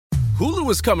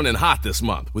Hulu is coming in hot this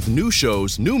month with new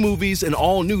shows, new movies, and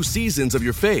all new seasons of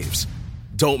your faves.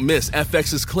 Don't miss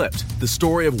FX's Clipped, the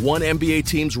story of one NBA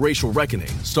team's racial reckoning,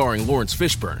 starring Lawrence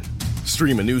Fishburne.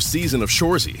 Stream a new season of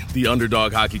Shoresy, the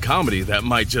underdog hockey comedy that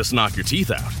might just knock your teeth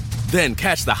out. Then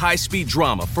catch the high-speed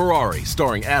drama Ferrari,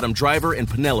 starring Adam Driver and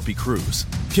Penelope Cruz.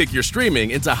 Kick your streaming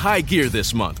into high gear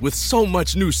this month with so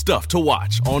much new stuff to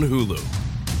watch on Hulu.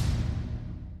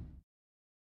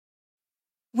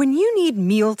 When you need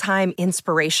mealtime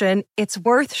inspiration, it's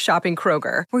worth shopping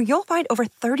Kroger, where you'll find over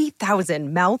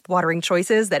 30,000 mouth-watering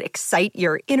choices that excite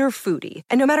your inner foodie.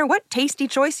 And no matter what tasty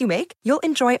choice you make, you'll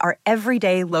enjoy our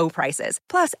everyday low prices,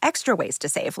 plus extra ways to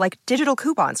save, like digital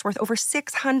coupons worth over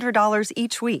 $600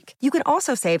 each week. You can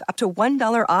also save up to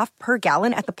 $1 off per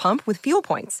gallon at the pump with fuel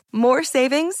points. More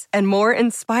savings and more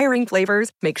inspiring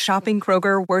flavors make shopping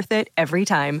Kroger worth it every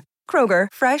time. Kroger,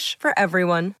 fresh for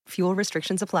everyone. Fuel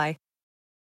restrictions apply.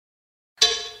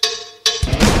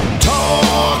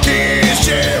 Talk is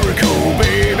Jericho,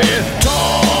 baby.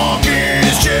 Talk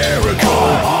is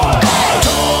Jericho.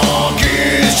 Talk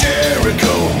is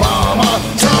Jericho, mama.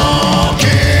 Talk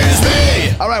is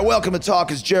me. All right, welcome to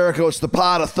Talk is Jericho. It's the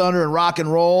pod of thunder and rock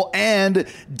and roll. And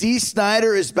Dee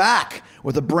Snider is back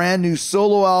with a brand new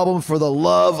solo album for the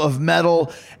love of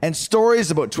metal and stories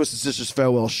about Twisted Sister's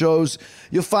farewell shows.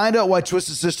 You'll find out why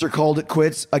Twisted Sister called it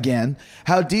quits again,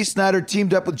 how Dee Snider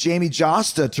teamed up with Jamie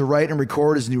Josta to write and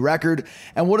record his new record,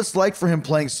 and what it's like for him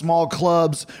playing small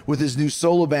clubs with his new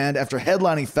solo band after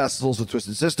headlining festivals with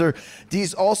Twisted Sister.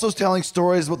 Dee's also telling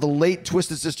stories about the late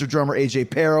Twisted Sister drummer AJ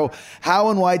Pero,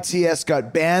 how and why TS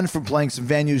got banned from playing some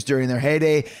venues during their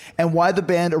heyday, and why the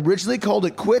band originally called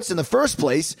it quits in the first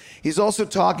place. He's also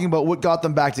talking about what got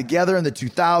them back together in the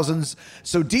 2000s.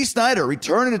 So Dee Snider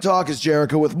returning to Talk is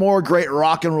Jericho with more great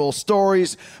rock and roll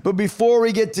stories. But before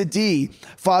we get to Dee,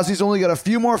 Fozzie's only got a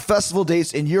few more festival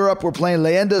dates in Europe. We're playing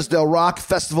Leyendas del Rock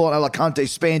Festival in Alicante,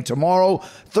 Spain tomorrow,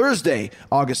 Thursday,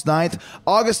 August 9th.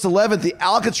 August 11th, the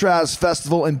Alcatraz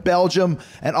Festival in Belgium.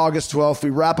 And August 12th, we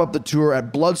wrap up the tour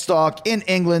at Bloodstock in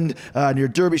England near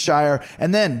Derbyshire.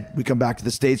 And then we come back to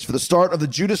the States for the start of the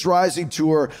Judas Rising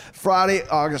Tour, Friday,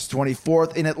 August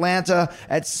 24th in Atlanta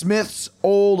at Smith's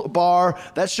Old Bar.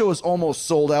 That show is almost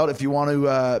sold out. If you want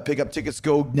to pick up tickets,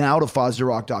 go now to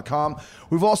FozzieRock.com.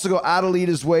 We've also got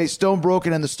Adelita's Way, Stone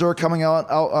Broken, and The Stir coming out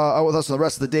with us on the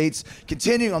rest of the dates.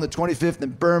 Continuing on the 25th in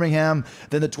Birmingham,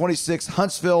 then the 26th,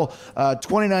 Huntsville,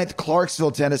 29th,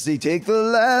 Clarksville, Tennessee. Take the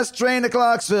last train to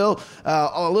Clarksville.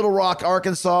 Little Rock,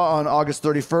 Arkansas on August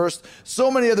 31st.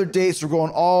 So many other dates. We're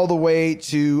going all the way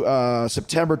to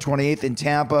September 28th in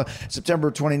Tampa,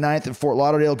 September 29th in Fort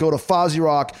Lauderdale. Go to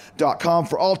FozzieRock.com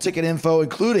for all ticket info,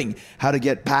 including how to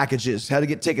get packages, how to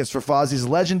get tickets for Fozzie's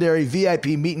legendary VIP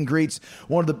meet and greets.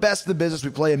 One of the best in the business.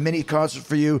 We play a mini concert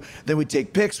for you. Then we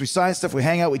take pics, we sign stuff, we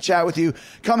hang out, we chat with you.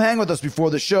 Come hang with us before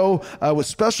the show with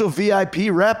special VIP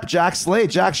rep Jack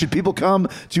Slade. Jack, should people come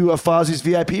to Fozzie's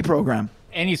VIP program?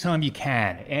 Anytime you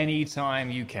can. Anytime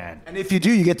you can. And if you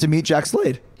do, you get to meet Jack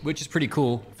Slade. Which is pretty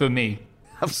cool for me.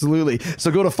 Absolutely.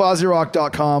 So go to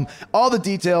FozzieRock.com. All the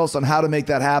details on how to make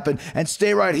that happen. And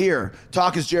stay right here.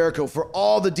 Talk is Jericho for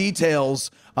all the details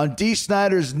on Dee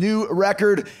Snider's new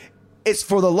record. It's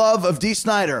for the love of Dee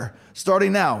Snider.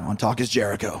 Starting now on Talk is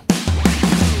Jericho.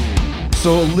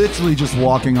 So literally just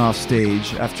walking off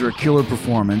stage after a killer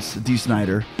performance, Dee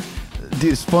Snider.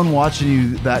 It's fun watching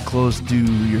you that close do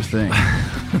your thing.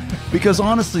 Because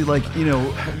honestly, like, you know,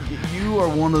 you are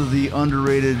one of the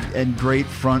underrated and great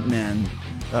frontmen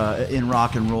in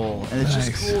rock and roll. And it's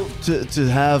just cool to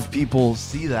have people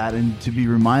see that and to be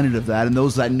reminded of that. And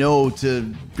those that know to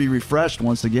be refreshed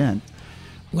once again.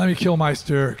 Let me kill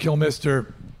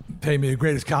Mr. Pay me the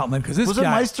greatest compliment because this was guy. Was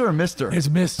it Meister or Mister? It's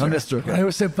Mister. Oh, Mister. Okay. I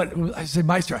always say, but I say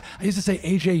Meister. I used to say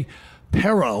AJ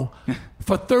Pero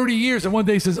for 30 years, and one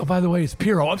day he says, "Oh, by the way, it's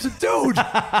Pero." I said, "Dude,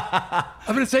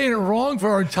 I've been saying it wrong for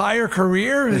our entire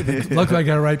career." Luckily, I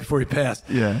got it right before he passed.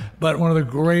 Yeah. But one of the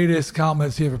greatest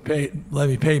compliments he ever let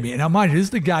me pay me. And now, mind you, this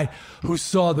is the guy who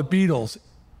saw the Beatles.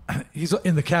 He's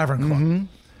in the Cavern Club. Mm-hmm.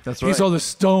 That's right. He saw the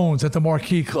Stones at the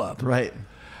Marquee Club. Right.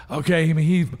 Okay. I mean,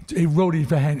 he roadied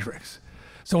for Hendrix.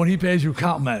 So when he pays you a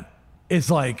compliment, it's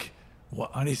like,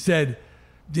 what? And he said,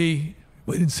 "D."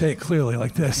 Well, he didn't say it clearly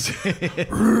like this. I had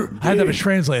to have it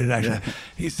translated, actually. Yeah.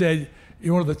 He said,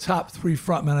 "You're one of the top 3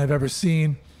 frontmen I've ever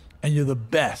seen, and you're the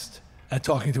best at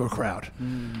talking to a crowd."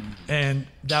 And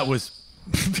that was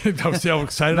how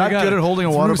excited I got. Not good at holding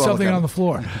a water bottle. Something on the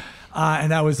floor.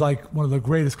 And that was like one of the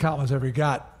greatest compliments I ever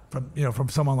got from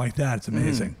someone like that. It's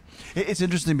amazing. It's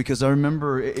interesting because I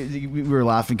remember we were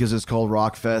laughing because it's called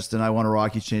Rockfest, and I Want to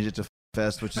Rock. You changed it to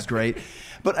fest, which is great.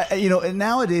 But and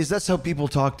nowadays that's how people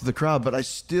talk to the crowd. But I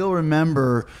still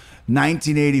remember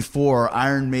 1984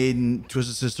 Iron Maiden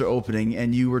Twisted Sister opening,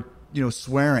 and you were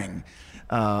swearing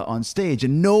on stage,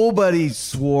 and nobody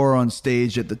swore on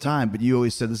stage at the time. But you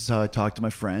always said, "This is how I talk to my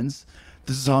friends.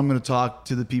 This is how I'm going to talk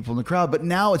to the people in the crowd." But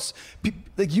now it's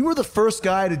like you were the first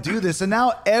guy to do this, and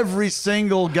now every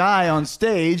single guy on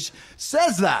stage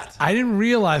says that. I didn't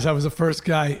realize I was the first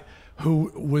guy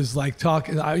who was like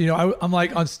talking. I'm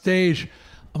like on stage.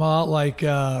 I'm a lot like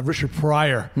Richard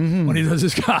Pryor when he does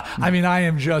this guy. I mean, I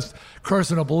am just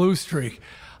cursing a blue streak.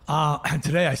 And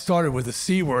today I started with the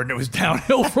C word, and it was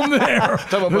downhill from there.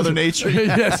 Talk about Mother Nature.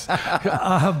 Yes. But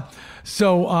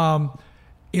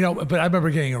I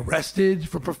remember getting arrested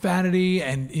for profanity,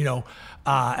 and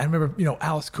I remember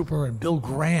Alice Cooper and Bill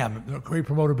Graham, the great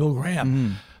promoter Bill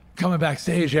Graham, coming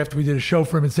backstage after we did a show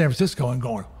for him in San Francisco and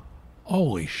going,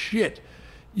 "Holy shit,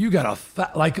 you got a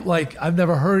like I've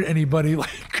never heard anybody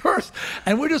like curse."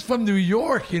 And we're just from New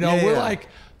York, we're like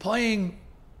playing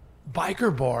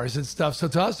biker bars and stuff. So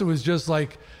to us, it was just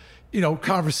like,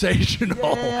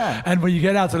 conversational. Yeah. And when you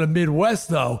get out to the Midwest,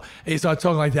 though, and you start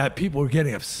talking like that, people are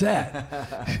getting upset.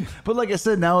 But like I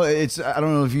said, now I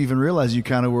don't know if you even realize you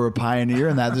kind of were a pioneer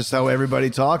in that. This is how everybody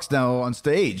talks now on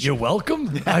stage. You're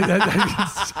welcome.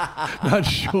 Not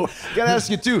sure. Gotta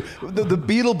ask you too, the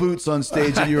Beatle boots on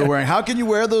stage that you were wearing. How can you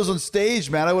wear those on stage,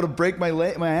 man? I would have break my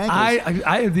ankles.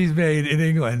 I have these made in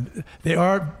England. They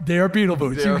are Beatle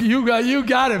boots. You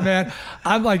got it, man.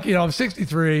 I'm like, I'm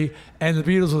 63, and the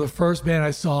Beatles were the first band I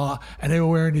saw, and they were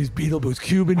wearing these Beatle boots,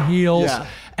 Cuban heels,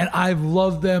 and I've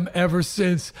loved them ever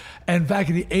since. And back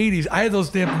in the 80s, I had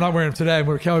those I'm not wearing them today, I'm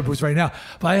wearing cowboy boots right now,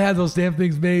 but I had those damn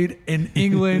things made in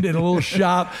England in a little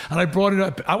shop, and I brought it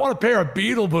up. I want a pair of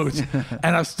Beatle boots,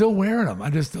 and I'm still wearing them.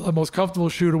 I'm just the most comfortable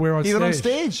shoe to wear on stage. Even on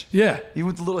stage? Yeah. Even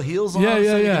with the little heels on, so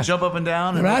you can jump up and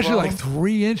down. They're actually like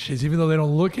 3 inches, even though they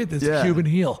don't look it. It's a Cuban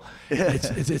heel.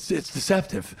 It's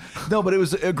deceptive. No, but it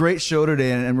was a great show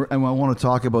today, and I want to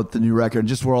talk about the new record and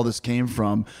just where all this came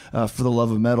from, For the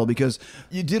Love of Metal, because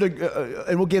you did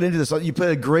and we'll get into this, you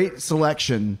played a great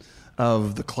selection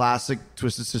of the classic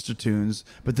Twisted Sister tunes,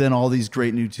 but then all these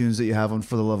great new tunes that you have on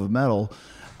For the Love of Metal.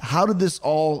 How did this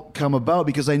all come about?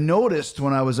 Because I noticed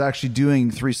when I was actually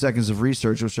doing 3 seconds of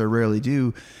research, which I rarely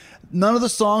do, none of the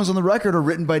songs on the record are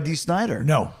written by Dee Snider.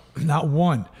 No, not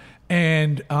one.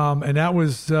 And that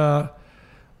was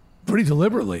pretty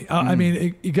deliberately. I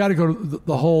mean, you got to go to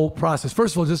the whole process.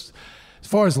 First of all, just as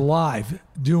far as live,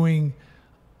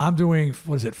 I'm doing,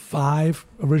 5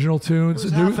 original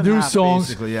tunes, new songs.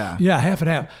 Basically, yeah. Yeah, half and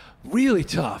half. Really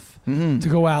tough to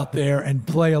go out there and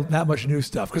play that much new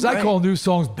stuff. Because I call new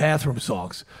songs bathroom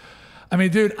songs. I mean,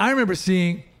 dude, I remember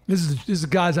seeing, this is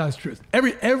God's honest truth.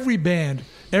 Every band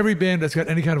that's got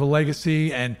any kind of a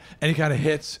legacy and any kind of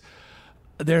hits,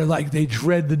 they're like, they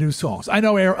dread the new songs. I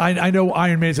know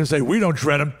Iron Maiden's gonna say, we don't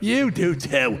dread them. You do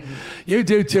too. You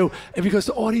do too. And because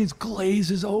the audience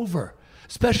glazes over,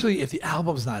 especially if the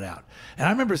album's not out. And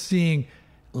I remember seeing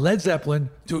Led Zeppelin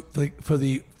for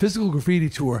the Physical Graffiti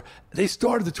tour. They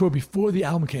started the tour before the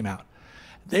album came out.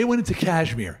 They went into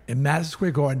Kashmir in Madison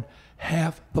Square Garden.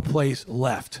 Half the place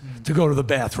left to go to the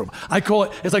bathroom. I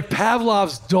call it's like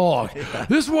Pavlov's dog. Yeah.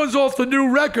 This one's off the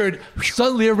new record.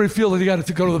 Suddenly everybody feels like they got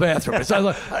to go to the bathroom. It's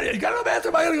like, you got to go to the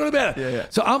bathroom? I got to go to the bathroom. Yeah.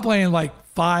 So I'm playing like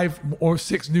 5 or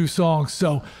 6 new songs.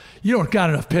 So you don't got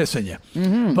enough piss in you.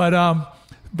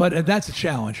 But that's a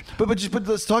challenge. But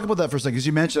let's talk about that for a second. Because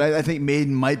you mentioned, I think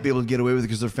Maiden might be able to get away with it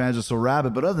because their fans are so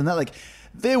rabid. But other than that, like,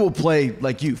 they will play,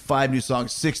 like you, 5 new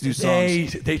songs, 6 new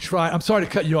songs. They try. I'm sorry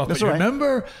to cut you off, That's but all right.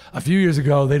 Remember a few years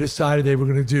ago, they decided they were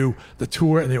going to do the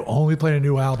tour and they were only playing a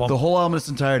new album. The whole album in its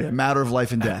entirety, a matter of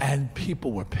life and death. And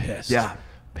people were pissed. Yeah.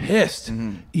 Pissed.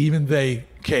 Even they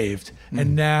caved.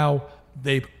 And now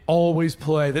they always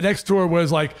play. The next tour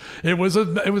was like, it was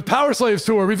Power Slaves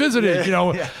tour revisited,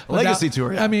 Legacy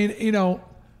tour. Yeah. I mean,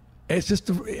 it's just,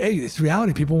 it's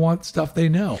reality. People want stuff they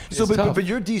know. So, but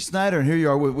you're Dee Snider, and here you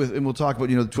are with, and we'll talk about,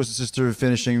 the Twisted Sister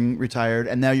finishing retired,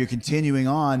 and now you're continuing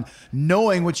on,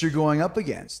 knowing what you're going up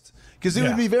against. Because it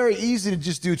would be very easy to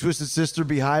just do Twisted Sister,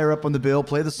 be higher up on the bill,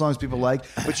 play the songs people like,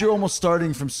 but you're almost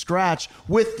starting from scratch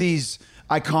with these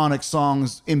iconic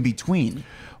songs in between.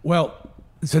 Well,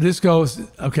 so this goes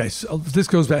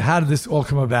back. How did this all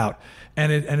come about?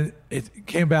 And it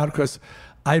came about because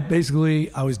I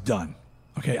was done.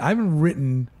 Okay, I haven't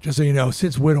written, just so you know,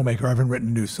 since Widowmaker, I haven't written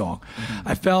a new song.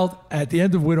 I felt at the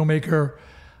end of Widowmaker,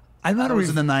 I'm not that was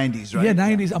in the 90s, right? Yeah,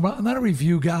 90s. I'm not a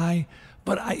review guy,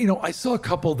 but I saw a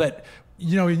couple that,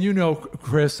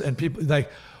 Chris, and people,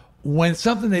 like, when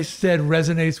something they said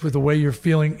resonates with the way you're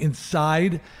feeling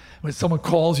inside, when someone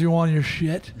calls you on your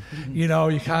shit, you know,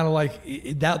 you kind of like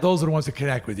that. Those are the ones that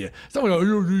connect with you. Someone goes,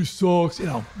 "You sucks," you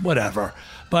know, whatever.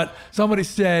 But somebody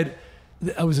said,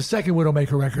 it was a second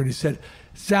Widowmaker record. He said,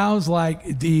 "Sounds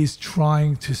like Dee's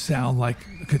trying to sound like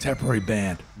a contemporary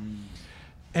band,"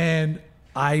 and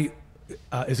I.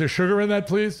 Is there sugar in that,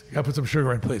 please? You gotta put some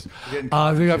sugar in, please.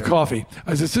 I think I have coffee.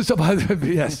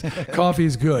 Yes, coffee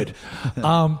is good.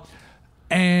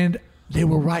 And they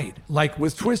were right. Like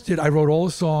with Twisted, I wrote all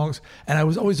the songs, and I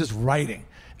was always just writing.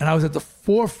 And I was at the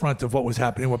forefront of what was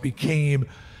happening, what became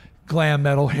glam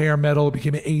metal, hair metal,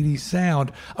 became an 80s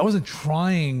sound. I wasn't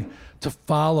trying to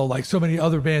follow like so many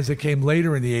other bands that came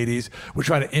later in the 80s were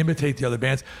trying to imitate the other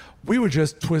bands. We were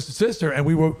just Twisted Sister, and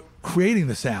we were creating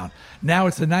the sound. Now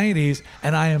it's the 90s,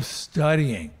 and I am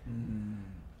studying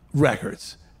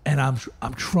records, and I'm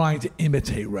trying to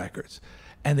imitate records.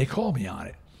 And they called me on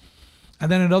it.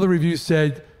 And then another review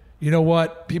said, you know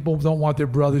what? People don't want their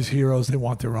brother's heroes, they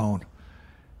want their own.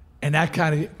 And that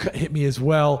kind of hit me as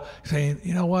well, saying,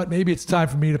 you know what? Maybe it's time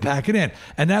for me to pack it in.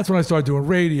 And that's when I started doing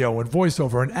radio and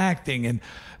voiceover and acting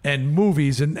and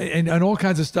movies and all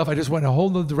kinds of stuff. I just went in a whole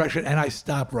other direction, and I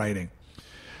stopped writing.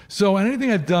 So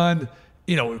anything I've done,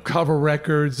 you know, cover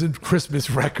records and Christmas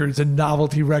records and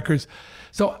novelty records.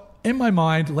 So in my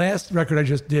mind, last record I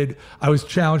just did, I was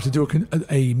challenged to do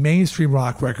a mainstream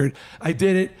rock record. I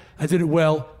did it. I did it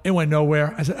well. It went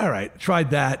nowhere. I said, all right,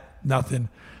 tried that, nothing.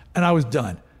 And I was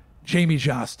done. Jamie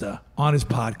Josta on his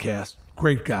podcast,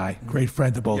 great guy, great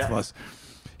friend to both of us.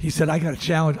 He said, I got a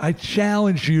challenge. I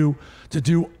challenge you to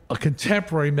do a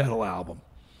contemporary metal album.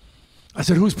 I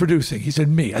said, who's producing? He said,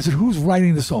 me. I said, who's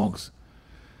writing the songs?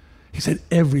 He said,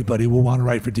 everybody will want to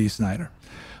write for Dee Snider.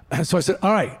 And so I said,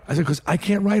 all right. I said, because I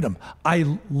can't write them.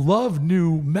 I love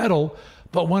new metal,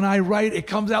 but when I write, it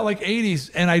comes out like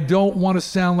 80s, and I don't want to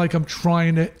sound like I'm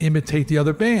trying to imitate the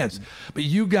other bands. But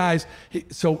you guys,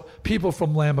 so people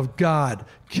from Lamb of God,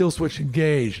 Killswitch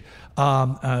Engage,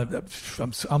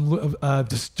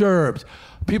 Disturbed,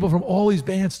 people from all these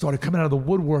bands started coming out of the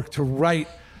woodwork to write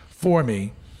for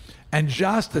me. And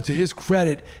Josta, to his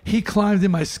credit, he climbed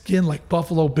in my skin like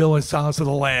Buffalo Bill in Silence of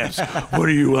the Lambs. What are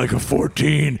you, like a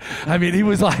 14? I mean, he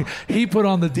was like, he put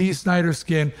on the Dee Snider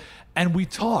skin, and we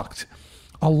talked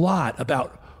a lot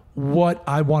about what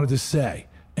I wanted to say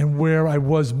and where I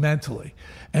was mentally.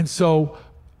 And so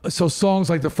songs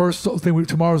like the first thing,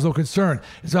 Tomorrow's No Concern,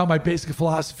 it's about my basic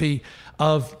philosophy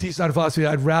of Dee Snider philosophy.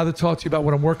 I'd rather talk to you about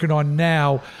what I'm working on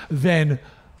now than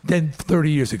 30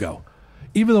 years ago.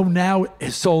 Even though now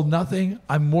it sold nothing,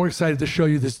 I'm more excited to show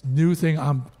you this new thing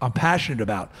I'm passionate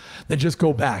about than just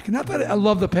go back. Not that I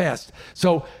love the past.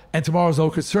 So, and Tomorrow's No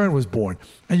Concern was born.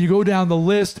 And you go down the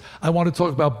list, I want to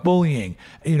talk about bullying,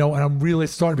 you know, and I'm really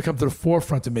starting to come to the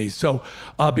forefront of me. So,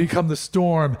 Become the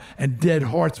Storm and Dead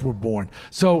Hearts were born.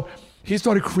 So he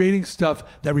started creating stuff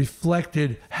that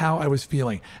reflected how I was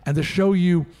feeling. And to show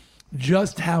you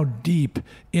just how deep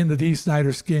in the Dee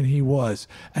Snider skin he was.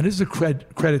 And this is a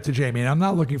credit to Jamie. And I'm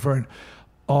not looking for an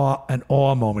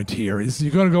awe moment here.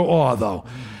 You're going to go awe, though.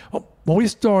 When we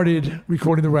started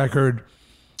recording the record,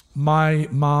 my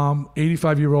mom,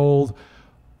 85-year-old,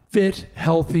 fit,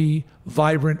 healthy,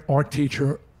 vibrant art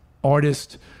teacher,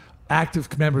 artist,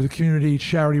 active member of the community,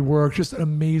 charity work, just an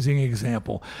amazing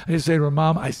example. I just say to her,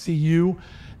 Mom, I see you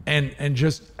and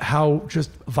just how just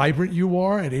vibrant you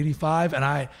are at 85, and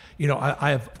I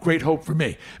have great hope for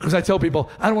me, because I tell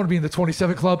people I don't want to be in the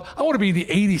 27 club, I want to be in the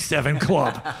 87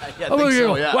 club.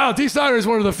 Wow, Dee Snider is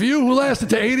one of the few who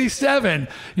lasted to 87.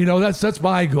 You know, that's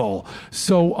my goal.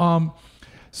 So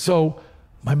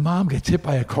my mom gets hit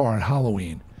by a car on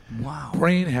Halloween. Wow.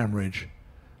 Brain hemorrhage,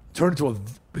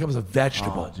 becomes a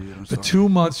vegetable. Oh, dude, for 2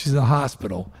 months she's in the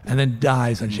hospital and then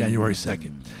dies on January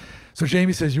 2nd. So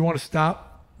Jamie says, you want to stop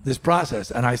this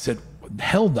process? And I said,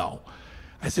 hell no.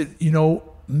 I said, you know,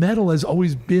 metal has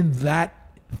always been that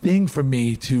thing for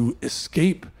me to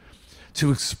escape,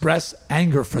 to express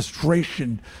anger,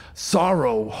 frustration,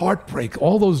 sorrow, heartbreak,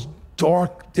 all those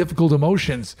dark, difficult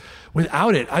emotions.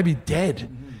 Without it, I'd be dead.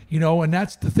 You know, and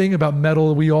that's the thing about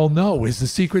metal we all know is the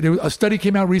secret. A study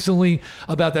came out recently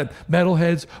about that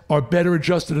metalheads are better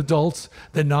adjusted adults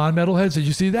than non-metalheads. Did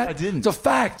you see that? I didn't. It's a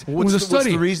fact. Well, what's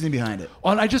the reasoning behind it?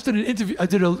 I just did an interview. I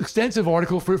did an extensive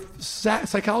article for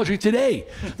Psychology Today.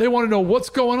 They want to know what's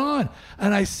going on.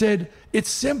 And I said, it's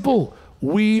simple.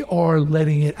 We are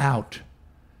letting it out.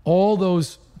 All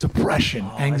those depression,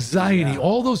 anxiety,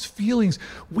 all those feelings,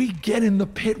 we get in the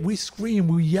pit, we scream,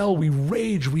 we yell, we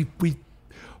rage, we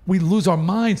lose our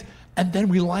minds, and then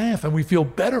we laugh and we feel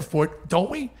better for it, don't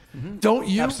we? Mm-hmm. Don't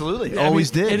you? Absolutely.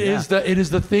 Always did. It is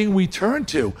the thing we turn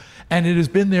to, and it has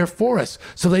been there for us.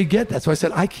 So they get that. So I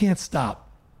said, I can't stop.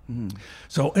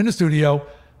 So in the studio,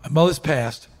 my mother's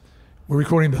passed. We're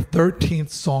recording the 13th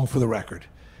song for the record.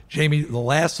 Jamie, the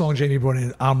last song Jamie brought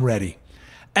in, I'm Ready.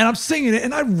 And I'm singing it,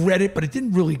 and I read it, but it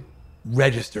didn't really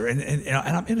register. And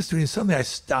I'm in the studio, and suddenly I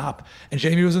stop, and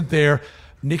Jamie wasn't there.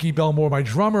 Nicky Belmore, my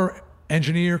drummer,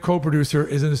 engineer, co-producer,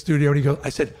 is in the studio, and he goes, I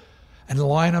said, and the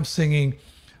line I'm singing,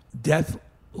 death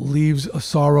leaves a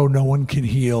sorrow no one can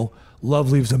heal,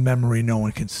 love leaves a memory no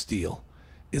one can steal,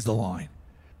 is the line.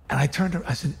 And I turned to him,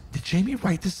 I said, did Jamie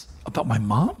write this about my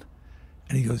mom?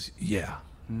 And he goes, yeah.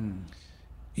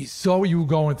 He saw what you were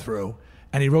going through,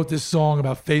 and he wrote this song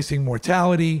about facing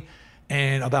mortality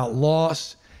and about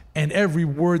loss, and every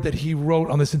word that he wrote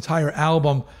on this entire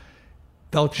album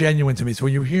felt genuine to me. So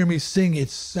when you hear me sing, it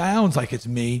sounds like it's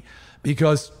me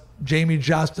because Jamie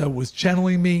Jasta was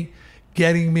channeling me,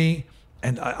 getting me,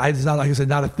 and it's not, like I said,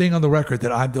 not a thing on the record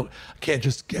that I can't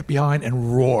just get behind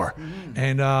and roar.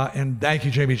 And thank you,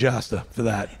 Jamie Jasta, for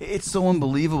that. It's so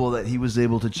unbelievable that he was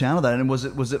able to channel that. And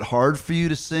was it hard for you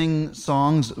to sing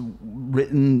songs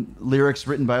lyrics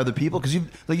written by other people? Because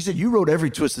like you said, you wrote every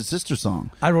Twisted Sister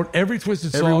song. I wrote every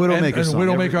Twisted Every song. Widowmaker song.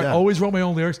 Widowmaker. Yeah. I always wrote my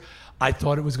own lyrics. I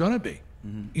thought it was going to be,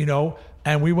 you know.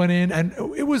 And we went in, and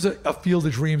it was a Field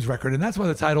of Dreams record, and that's why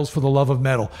the title's For the Love of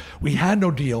Metal. We had no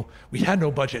deal. We had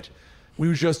no budget. We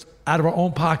was just out of our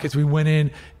own pockets. We went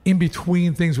in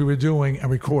between things we were doing and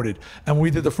recorded. And when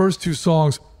we did the first two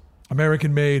songs,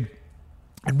 American Made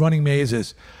and Running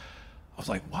Mazes, I was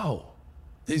like, whoa,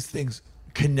 these things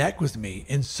connect with me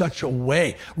in such a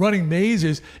way. Running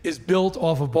Mazes is built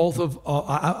off of both of,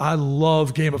 I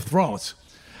love Game of Thrones.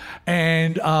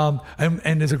 And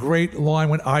there's a great line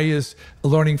when Arya's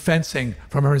learning fencing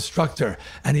from her instructor,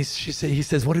 and he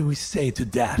says, "What do we say to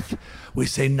death? We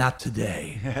say not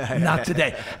today, not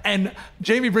today." And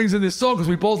Jamie brings in this song because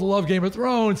we both love Game of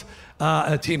Thrones.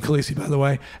 Team Khaleesi, by the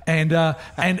way, and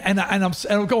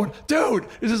I'm going, dude,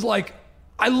 this is like,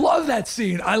 I love that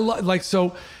scene. I love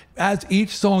so. As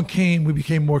each song came, we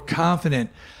became more confident.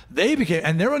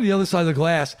 And they're on the other side of the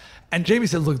glass. And Jamie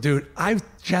said, look, dude, I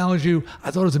challenged you.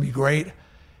 I thought it was going to be great.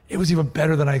 It was even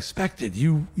better than I expected.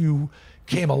 You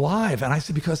came alive. And I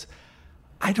said, because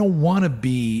I don't want to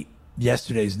be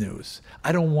yesterday's news.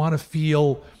 I don't want to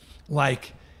feel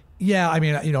like, yeah, I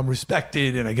mean, you know, I'm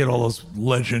respected and I get all those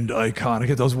legend icon. I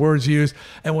get those words used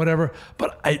and whatever.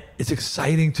 But it's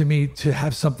exciting to me to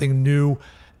have something new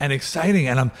and exciting,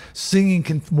 and I'm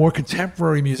singing more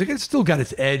contemporary music. It's still got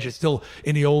its edge. It's still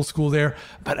in the old school there,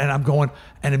 and I'm going,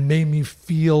 and it made me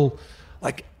feel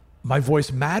like my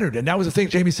voice mattered. And that was the thing.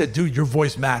 Jamie said, "Dude, your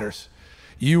voice matters.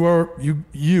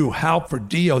 You, Halford,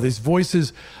 Dio, these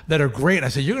voices that are great." And I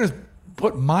said, "You're gonna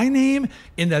put my name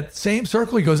in that same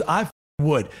circle?" He goes, "I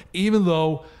would, even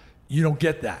though you don't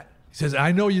get that." He says,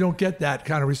 "I know you don't get that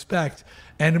kind of respect,"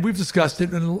 and we've discussed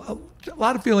it, and a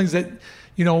lot of feelings that,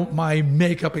 you know, my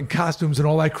makeup and costumes and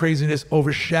all that craziness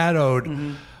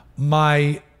overshadowed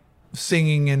my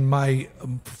singing and my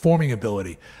performing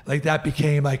ability. Like that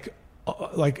became like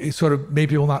it sort of made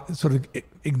people not sort of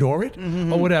ignore it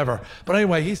or whatever. But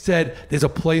anyway, he said, there's a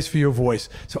place for your voice.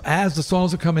 So as the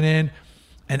songs are coming in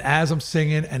and as I'm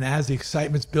singing and as the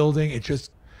excitement's building,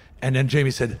 and then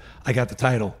Jamie said, I got the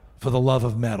title, For the Love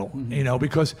of Metal, you know,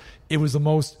 because it was the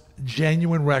most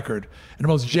genuine record and the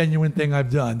most genuine thing I've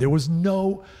done. There was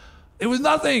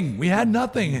nothing. We had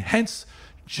nothing. Hence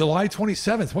July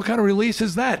 27th. What kind of release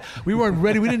is that? We weren't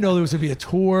ready. We didn't know there was going to be a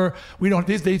tour.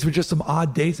 These dates were just some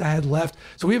odd dates I had left.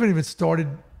 So we haven't even started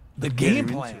the game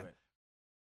plan.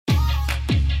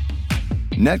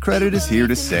 NetCredit is here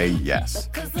to say yes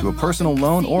to a personal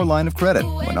loan or line of credit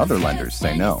when other lenders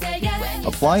say no.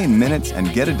 Apply in minutes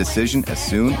and get a decision as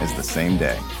soon as the same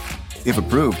day. If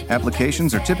approved,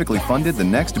 applications are typically funded the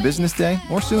next business day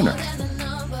or sooner.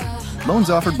 Loans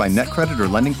offered by NetCredit or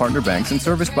lending partner banks and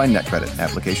serviced by NetCredit.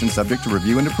 Application subject to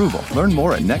review and approval. Learn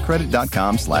more at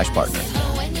netcredit.com/partner.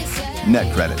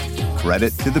 NetCredit.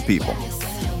 Credit to the people.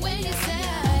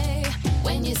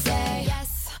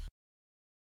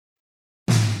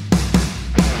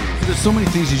 There's so many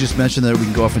things you just mentioned that we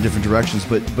can go off in different directions,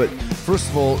 but first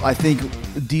of all, I think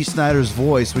Dee Snider's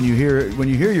voice, when you hear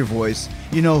your voice,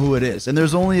 you know who it is. And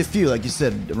there's only a few, like you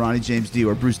said, Ronnie James Dio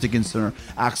or Bruce Dickinson or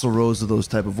Axl Rose, or those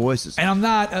type of voices. And I'm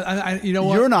not, you know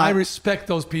what? You're not. I respect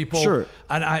those people. Sure.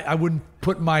 And I wouldn't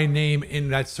put my name in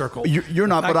that circle. You're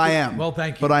not, but I am. Well,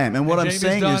 thank you. But I am. And what I'm Jamie's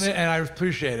saying done is, it, and I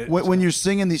appreciate it. when you're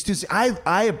singing these tunes,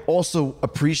 I also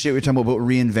appreciate what you're talking about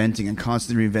reinventing and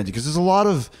constantly reinventing, because there's a lot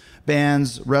of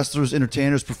bands, wrestlers,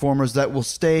 entertainers, performers that will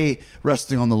stay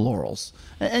resting on the laurels.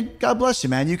 And God bless you,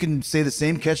 man. You can say the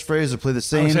same catchphrase or play the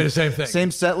same, say the same thing. Same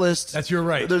set list. That's your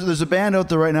right. There's a band out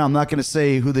there right now, I'm not going to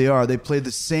say who they are. They play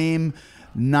the same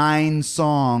 9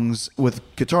 songs with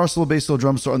guitar solo, bass solo,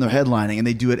 drum solo, and they're headlining, and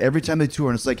they do it every time they tour.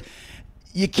 And it's like,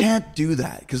 you can't do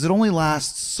that because it only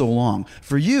lasts so long.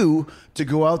 For you to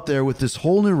go out there with this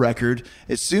whole new record,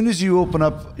 as soon as you open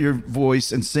up your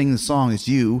voice and sing the song, it's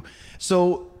you.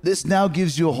 So this now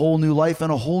gives you a whole new life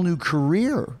and a whole new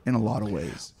career in a lot of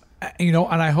ways. And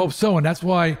I hope so. And that's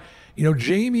why,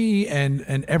 Jamie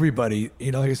and everybody,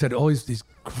 like I said, all these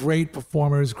great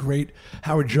performers, great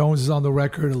Howard Jones is on the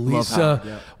record,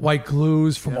 Elisa White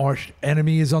Glues from Arch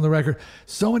Enemy is on the record.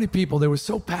 So many people, they were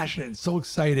so passionate and so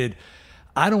excited.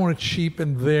 I don't want to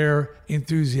cheapen their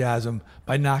enthusiasm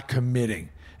by not committing.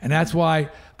 And that's why,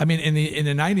 in the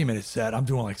 90-minute set, I'm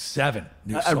doing like 7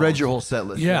 new songs. I read your whole set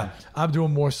list. Yeah, I'm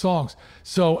doing more songs.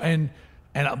 So, and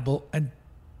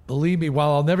believe me,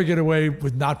 while I'll never get away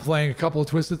with not playing a couple of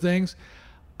Twisted things,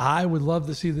 I would love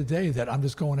to see the day that I'm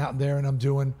just going out there and I'm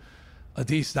doing a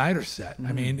Dee Snider set.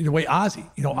 The way Ozzy,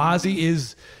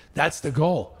 Ozzy that's the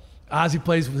goal. Ozzy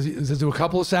plays, does do a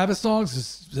couple of Sabbath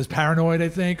songs, does Paranoid, I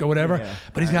think, or whatever,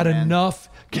 but he's got enough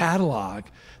catalog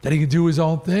that he can do his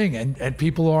own thing, and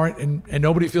people aren't, and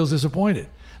nobody feels disappointed.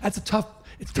 It's tough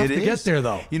to get there,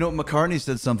 though. McCartney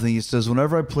said something. He says,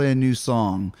 whenever I play a new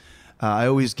song, I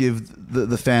always give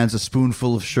the fans a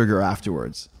spoonful of sugar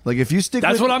afterwards. Like, if you stick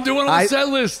That's what I'm doing on the set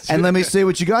list. And let me say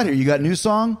what you got here. You got new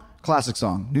song, classic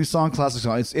song. New song, classic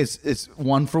song. It's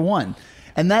 1 for 1.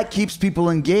 And that keeps people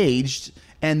engaged,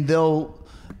 and they'll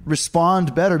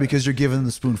respond better because you're giving them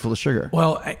the spoonful of sugar.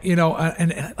 Well, and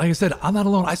like I said, I'm not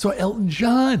alone. I saw Elton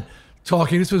John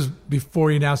talking. This was before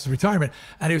he announced his retirement,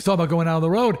 and he was talking about going out on the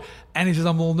road. And he says,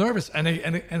 "I'm a little nervous." And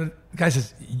the guy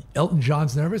says, "Elton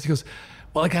John's nervous?" He goes,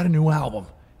 "Well, I got a new album."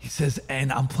 He says,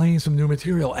 "And I'm playing some new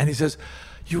material." And he says,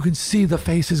 "You can see the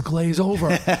faces glaze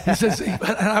over." He says, and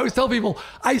I always tell people,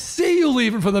 "I see you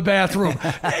leaving for the bathroom.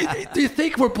 Do you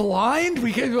think we're blind?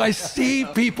 I see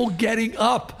people getting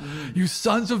up. You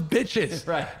sons of bitches."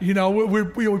 Right.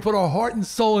 We put our heart and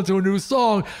soul into a new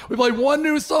song. We play one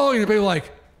new song, and people are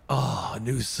like, "Oh, a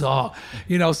new song."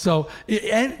 So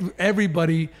and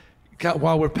everybody,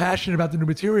 while we're passionate about the new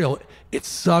material, it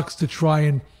sucks to try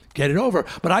and get it over.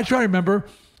 But I try to remember,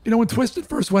 when Twisted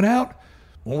first went out,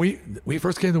 when we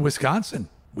first came to Wisconsin,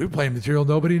 we were playing material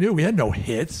nobody knew. We had no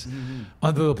hits.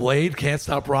 Under the Blade, Can't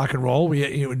Stop Rock and Roll. We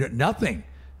had nothing.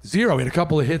 0. We had a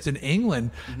couple of hits in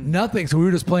England. Nothing. So we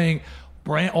were just playing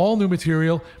all new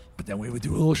material. But then we would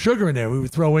do a little sugar in there. We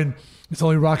would throw in It's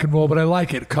Only Rock and Roll, But I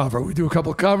Like It cover. We do a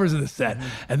couple of covers in the set.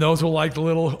 And those were like the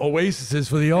little oases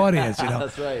for the audience.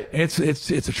 That's right.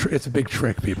 It's a big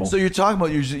trick, people. So you're talking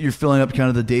about you're filling up kind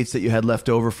of the dates that you had left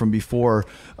over from before.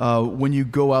 When you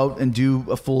go out and do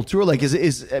a full tour, like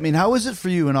how is it for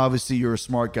you? And obviously you're a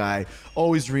smart guy,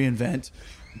 always reinvent.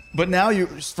 But now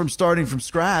you're starting from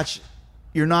scratch.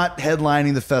 You're not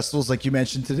headlining the festivals like you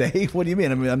mentioned today. What do you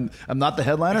mean? I'm not the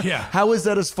headliner. Yeah. How is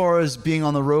that as far as being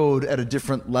on the road at a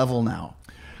different level now?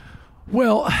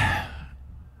 Well,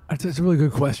 that's a really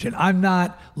good question. I'm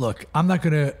not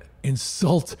going to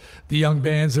insult the young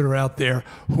bands that are out there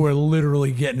who are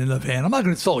literally getting in the van. I'm not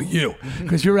going to insult you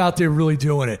because you're out there really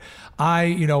doing it.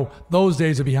 Those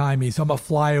days are behind me, so I'm a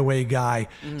flyaway guy.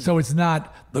 So it's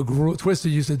not the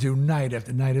Twisted used to do night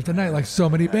after night after night, like so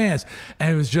many bands.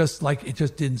 And it was just like, it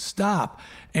just didn't stop.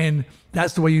 And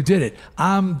that's the way you did it.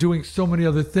 I'm doing so many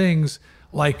other things.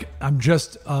 Like I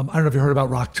don't know if you heard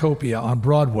about Rocktopia on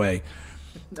Broadway.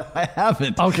 No, I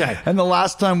haven't. Okay. And the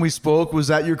last time we spoke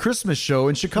was at your Christmas show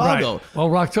in Chicago. Right. Well,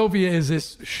 Rocktopia is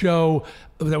this show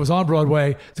that was on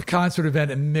Broadway. It's a concert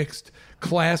event and mixed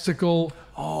classical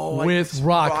with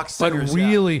rock singers, but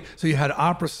really, so you had the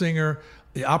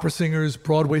opera singers,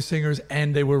 Broadway singers,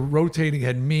 and they were rotating. You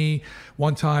had me.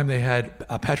 One time they had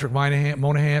Patrick Moynihan,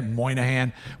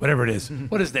 whatever it is.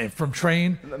 What is his name? From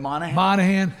Train?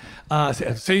 Monahan.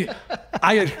 See,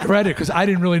 I get credit because I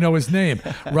didn't really know his name.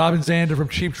 Robin Zander from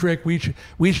Cheap Trick. We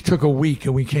each took a week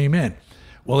and we came in.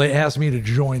 Well, they asked me to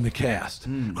join the cast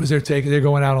because they're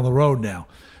going out on the road now.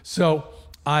 So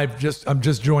I'm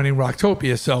just joining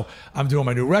Rocktopia. So I'm doing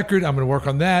my new record. I'm going to work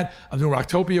on that. I'm doing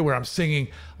Rocktopia where I'm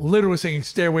literally singing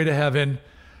Stairway to Heaven,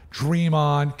 Dream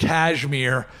On,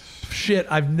 Kashmir. Shit,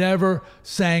 I've never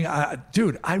sang,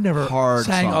 I've never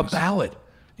sang songs. A ballad.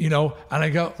 And I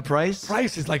go, the price?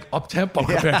 Price is like up-tempo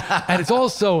compared. And it's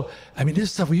also,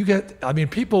 this stuff where you get,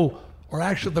 people are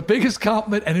actually, the biggest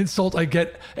compliment and insult I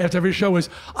get after every show is,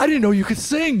 I didn't know you could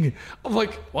sing. I'm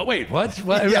like, well, wait, what?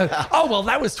 Yeah. Oh, well,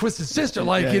 that was Twisted Sister.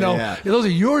 Those are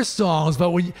your songs,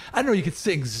 but I didn't know you could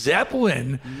sing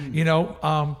Zeppelin,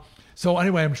 So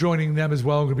anyway, I'm joining them as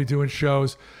well. I'm going to be doing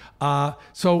shows.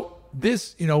 So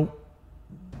this,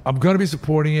 I'm going to be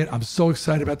supporting it. I'm so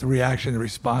excited about the reaction, the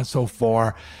response so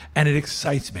far, and it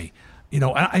excites me.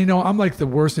 I'm like the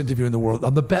worst interviewer in the world.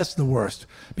 I'm the best in the worst.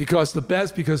 Because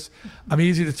I'm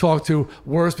easy to talk to,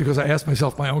 worst because I ask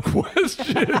myself my own questions.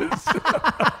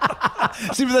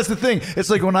 See, but that's the thing. It's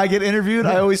like when I get interviewed,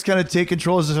 I always kind of take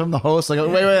control as if I'm the host. Like,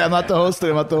 wait, I'm not the host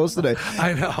today.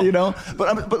 I know.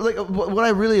 But like, what I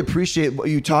really appreciate, what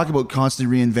you talk about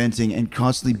constantly reinventing and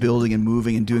constantly building and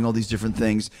moving and doing all these different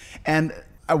things. And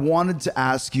I wanted to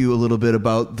ask you a little bit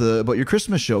about your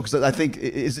Christmas show, because I think,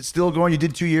 is it still going? You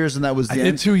did 2 years, and that was the end?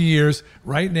 I did 2 years.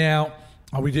 Right now,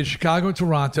 we did Chicago and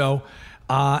Toronto.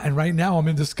 And right now I'm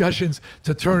in discussions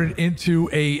to turn it into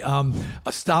a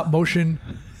stop motion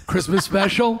Christmas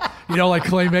special, like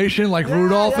claymation, like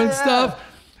Rudolph and stuff.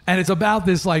 And it's about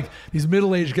these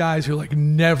middle-aged guys who like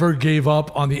never gave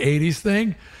up on the 80s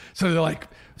thing. So they're like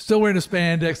still wearing the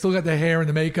spandex, still got the hair and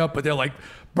the makeup, but they're like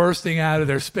bursting out of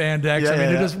their spandex.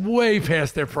 They're just way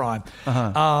past their prime.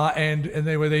 And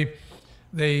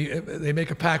they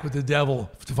make a pact with the devil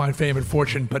to find fame and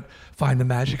fortune, but find the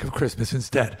magic of Christmas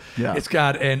instead. Yeah. It's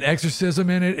got an exorcism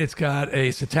in it. It's got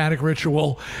a satanic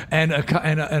ritual and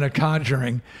a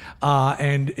conjuring.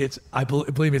 And I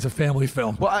believe it's a family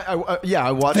film. Well,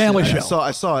 I watched family it. Show.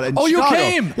 I saw it. In Chicago. You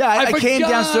came? Yeah, I came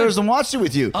downstairs and watched it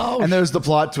with you. Oh, and there's the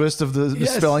plot twist of the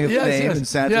spelling of the name and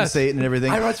Santa and Satan and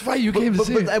everything. That's right. You came to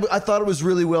see it. I thought it was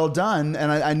really well done.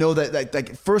 And I know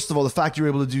that first of all, the fact you were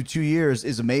able to do 2 years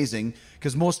is amazing.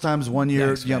 Because most times 1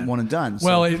 year, you have one and done. So.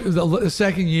 Well, the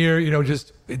second year,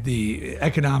 just the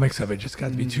economics of it just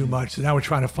got to be too much. So now we're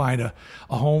trying to find a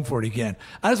home for it again.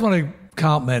 I just want to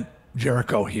compliment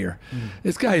Jericho here.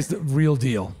 This guy is the real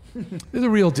deal. He's the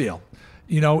real deal.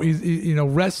 He's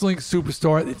wrestling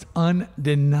superstar. It's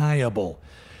undeniable.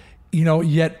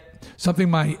 Yet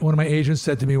something one of my agents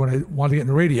said to me when I wanted to get in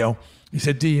the radio, he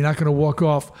said, D, you're not going to walk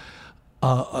off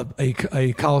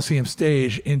a Coliseum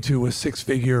stage into a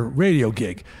six-figure radio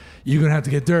gig. You're going to have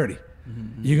to get dirty.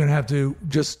 You're going to have to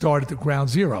just start at the ground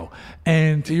zero.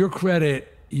 And to your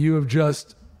credit, you have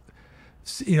just,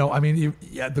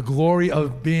 the glory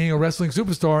of being a wrestling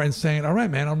superstar and saying, all right,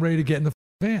 man, I'm ready to get in the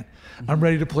van. I'm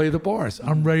ready to play the bars.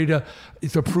 I'm ready to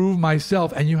prove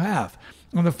myself. And you have.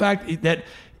 And the fact that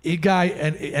a guy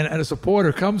and a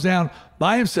supporter comes down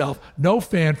by himself, no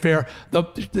fanfare.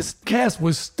 This cast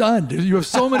was stunned. You have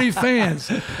so many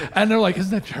fans, and they're like,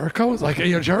 "Isn't that Jericho?" It's like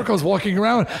Jericho's walking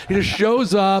around. He just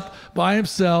shows up by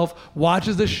himself,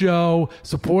 watches the show,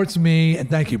 supports me,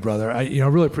 and thank you, brother. I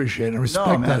really appreciate it. I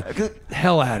respect the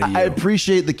hell out of you. I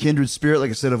appreciate the kindred spirit. Like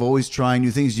I said, of always trying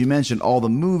new things. You mentioned all the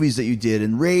movies that you did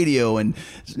and radio and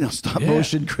stop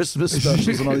motion Christmas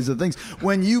specials and all these other things.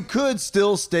 When you could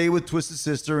still stay with Twisted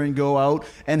Sister and go out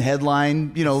and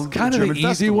headline, it's kind of the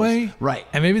easy way, right?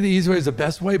 And maybe the easy way is the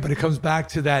best way, but it comes back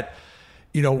to that,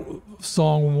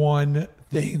 song one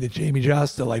thing that Jamie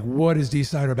Josta, like, what is Dee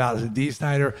Snider about? Dee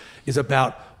Snider is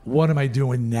about, what am I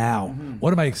doing now?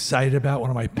 What am I excited about? What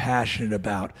am I passionate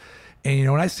about? And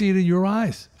and I see it in your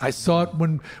eyes. I saw it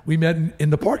when we met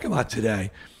in the parking lot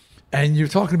today. And you're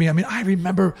talking to me. I mean, I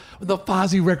remember the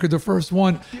Fozzy record, the first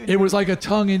one. It was like a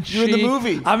tongue-in-cheek. You're in the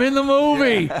movie. I'm in the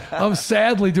movie. Yeah. I'm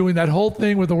sadly doing that whole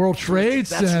thing with the World Trade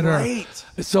Center. That's right.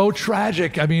 It's so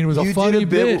tragic. I mean, it was a funny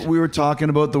bit. We were talking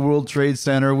about the World Trade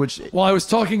Center, which... Well, I was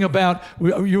talking about...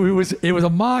 It was a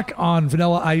mock on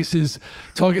Vanilla Ice's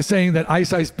saying that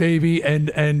Ice Ice Baby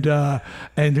and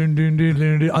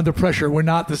Under Pressure were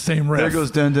not the same riff. There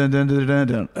goes dun dun dun dun dun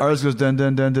dun. Ours goes dun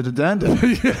dun dun dun dun dun.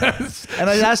 Yes. And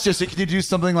I asked you, can you do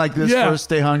something like this for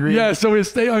Stay Hungry? Yeah, so we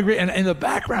Stay Hungry, and in the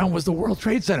background was the World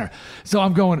Trade Center. So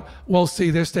I'm going, well, see,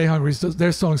 their Stay Hungry,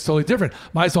 their song's totally different.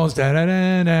 My song's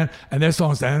da-da-da-da, and their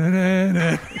song's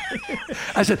da-da-da-da.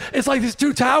 I said, it's like these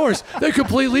two towers. They're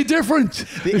completely different.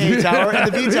 The A Tower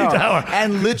and the B Tower.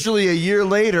 And literally a year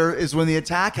later is when the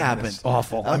attack happened. It's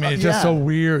awful. I mean, it's just so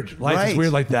weird. Life is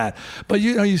weird like that. But,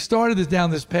 you started down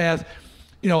this path.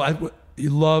 You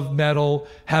love metal,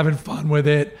 having fun with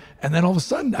it. And then all of a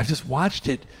sudden, I just watched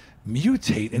it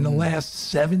mutate in the last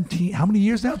 17, how many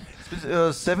years now?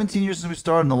 17 years since we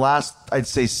started. And the last, I'd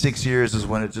say 6 years is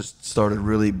when it just started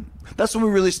really, that's when we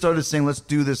really started saying, let's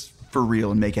do this for real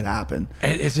and make it happen.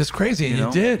 And it's just crazy. And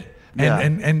you did.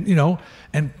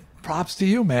 And props to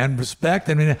you, man. Respect.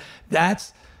 I mean,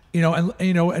 that's,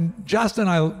 and Justin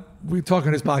and I, we talk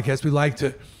on this podcast, we like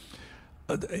to,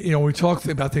 we talk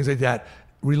about things like that,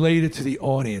 related to the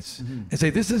audience, and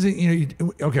say, this isn't,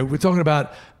 okay, we're talking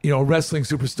about, a wrestling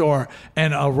superstar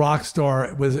and a rock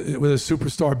star with a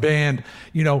superstar band,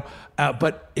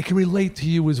 but it can relate to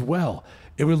you as well.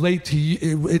 It relate to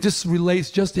you. It just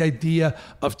relates just the idea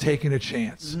of taking a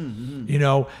chance,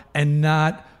 and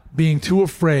not being too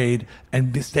afraid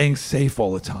and staying safe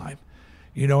all the time.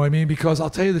 You know what I mean? Because I'll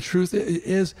tell you the truth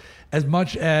is, as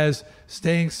much as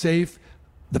staying safe,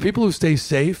 the people who stay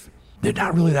safe, they're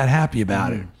not really that happy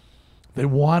about it. They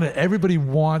want it. Everybody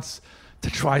wants to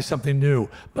try something new,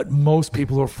 but most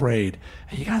people are afraid.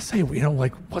 And you gotta say, you know,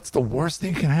 like, what's the worst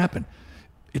thing that can happen?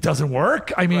 It doesn't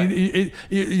work. I mean,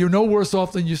 you're no worse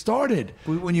off than you started.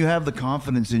 When you have the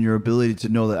confidence in your ability to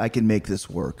know that I can make this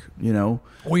work, you know?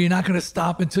 Or you're not going to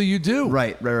stop until you do.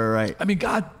 Right. I mean,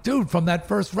 God, dude, from that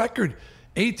first record,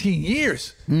 18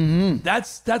 years. Mm-hmm.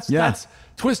 That's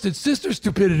Twisted Sister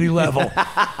stupidity level.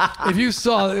 If you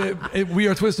saw We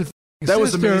Are Twisted That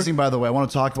was Sister, amazing, by the way. I want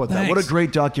to talk about that. Thanks. What a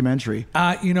great documentary.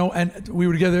 You know, and we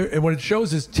were together, and what it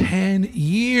shows is 10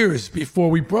 years before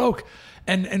we broke.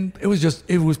 And it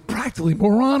was practically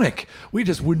moronic. We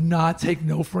just would not take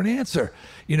no for an answer,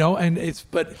 you know. And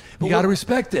but you got to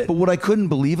respect it. But what I couldn't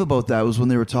believe about that was when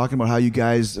they were talking about how you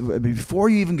guys, before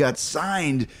you even got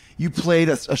signed, you played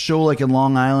a show like in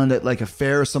Long Island at like a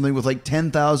fair or something with like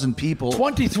 10,000 people.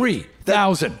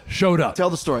 23,000 showed up. Tell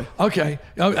the story. Okay.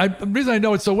 The reason I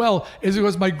know it so well is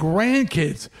because my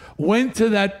grandkids went to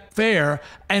that fair,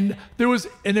 and they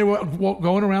were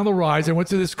going around the rides. They went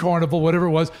to this carnival, whatever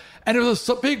it was, and there was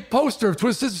a big poster of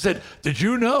Twisted Sister said, "Did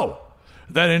you know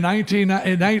that in 82,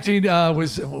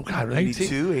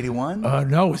 81?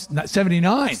 No, it was 79.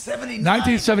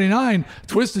 1979,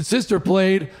 Twisted Sister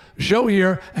played a show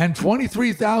here, and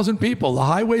 23,000 people. The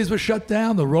highways were shut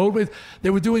down, the roadways. They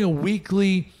were doing a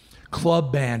weekly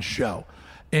club band show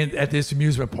at this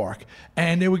amusement park,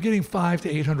 and they were getting 500 to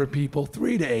 800 people,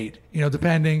 3 to 8, you know,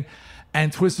 depending.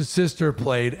 And Twisted Sister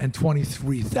played, and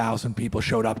 23,000 people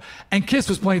showed up. And Kiss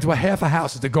was playing to a half a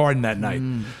house at the Garden that night.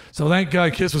 So thank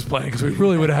God Kiss was playing, because we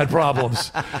really would have had problems.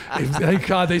 Thank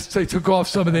God they took off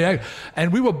some of the...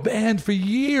 And we were banned for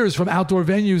years from outdoor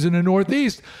venues in the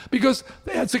Northeast because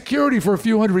they had security for a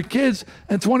few hundred kids,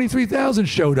 and 23,000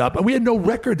 showed up. And we had no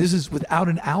record. This is without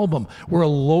an album. We're a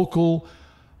local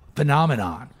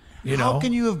phenomenon. You know? How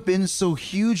can you have been so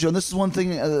huge? And this is one thing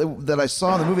that I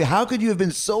saw in the movie. How could you have been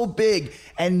so big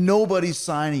and nobody's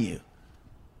signing you?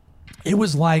 It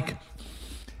was like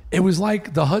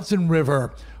the Hudson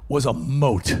River was a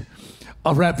moat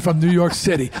from New York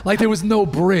City. Like there was no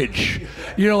bridge.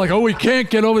 You know, like, oh, we can't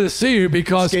get over the sea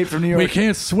because Escape from New York. We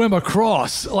can't swim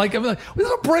across. Like, there's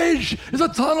a bridge. There's a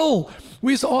tunnel.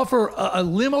 We used to offer a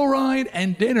limo ride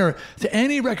and dinner to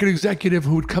any record executive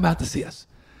who would come out to see us.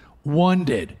 One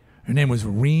did. Her name was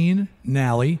Reen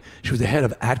Nally. She was the head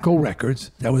of Atco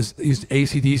Records. That was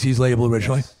AC/DC's label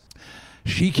originally. Yes.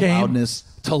 She came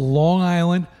to Long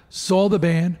Island, saw the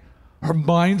band. Her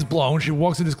mind's blown. She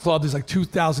walks in this club. There's like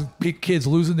 2,000 kids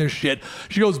losing their shit.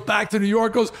 She goes back to New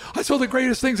York, goes, I saw the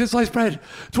greatest things in sliced bread.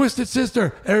 Twisted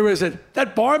Sister. Everybody said,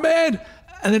 that barman?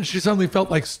 And then she suddenly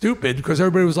felt like stupid because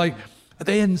everybody was like,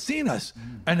 they hadn't seen us.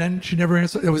 And then she never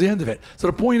answered. That was the end of it. So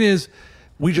the point is,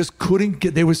 we just couldn't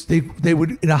get. They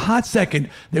would in a hot second.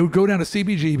 They would go down to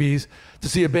CBGB's to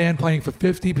see a band playing for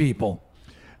 50 people,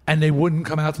 and they wouldn't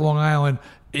come out to Long Island.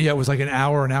 Yeah, it was like an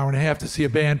hour and a half to see a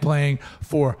band playing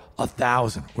for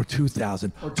 1,000 or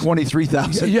 2,000 or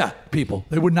 23,000. Yeah, people.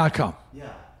 They would not come.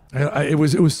 Yeah, it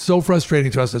was so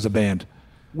frustrating to us as a band.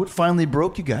 What finally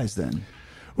broke you guys then?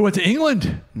 We went to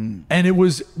England, and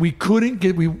we couldn't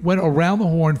get. We went around the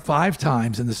horn 5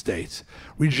 times in the States,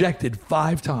 rejected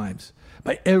 5 times.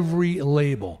 By every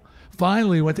label.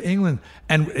 Finally went to England,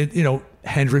 and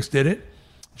Hendrix did it,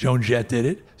 Joan Jett did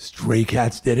it, Stray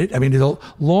Cats did it. I mean, there's a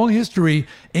long history.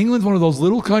 England's one of those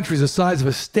little countries the size of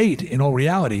a state in all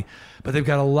reality, but they've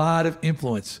got a lot of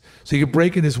influence. So you can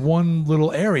break in this one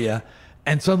little area,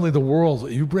 and suddenly the world,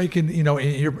 you break in,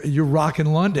 you're rocking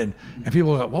London, and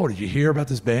people go, whoa, did you hear about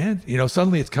this band?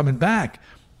 Suddenly it's coming back.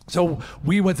 So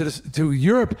we went to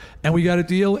Europe, and we got a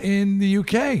deal in the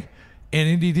UK. An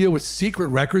indie deal with Secret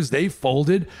Records. They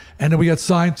folded, and then we got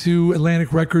signed to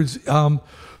Atlantic Records, in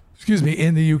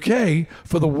the UK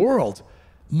for the world,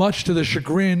 much to the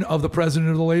chagrin of the president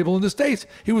of the label in the States.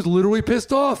 He was literally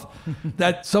pissed off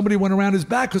that somebody went around his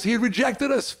back because he had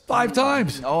rejected us 5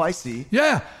 times. Oh, I see.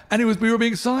 Yeah, and we were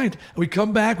being signed. We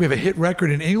come back, we have a hit record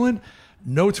in England,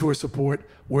 no tour support.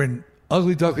 We're in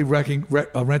ugly duckly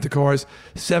rent-a-cars,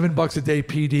 $7 a day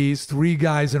PDs, 3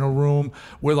 guys in a room.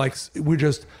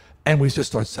 And we just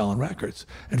start selling records.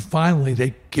 And finally,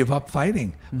 they give up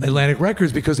fighting Atlantic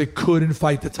Records because they couldn't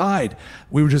fight the tide.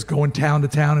 We were just going town to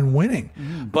town and winning.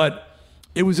 But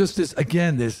it was just this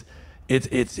It's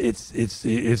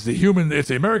the human, it's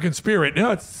the American spirit.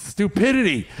 No, it's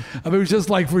stupidity. I mean, it was just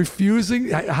like refusing.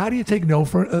 How do you take no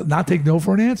for not take no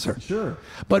for an answer? Sure.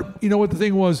 But you know what the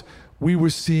thing was? We were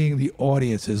seeing the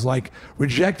audiences like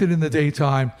rejected in the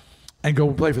daytime and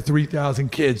go play for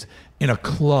 3,000 kids in a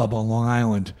club on Long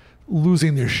Island,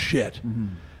 losing their shit. Mm-hmm.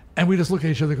 And we just look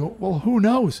at each other and go, well, who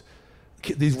knows?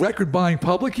 These record buying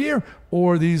public here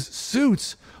or these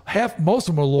suits, most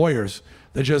of them are lawyers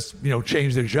that just,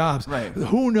 change their jobs. Right.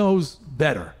 Who knows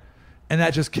better? And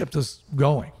that just kept us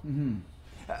going. Mm-hmm.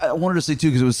 I wanted to say too,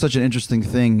 because it was such an interesting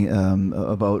thing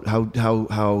about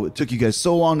how it took you guys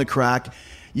so long to crack.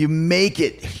 You make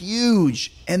it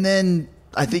huge, and then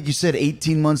I think you said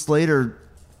 18 months later,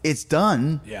 it's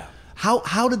done. Yeah.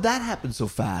 How did that happen so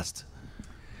fast?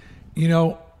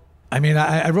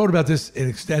 I wrote about this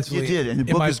extensively. You did, and the in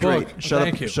book my is great. book. Shut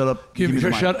Thank up, you. shut up,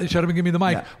 Shut up and give me the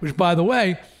mic. Yeah. Which, by the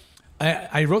way,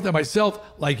 I wrote that myself,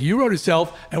 like you wrote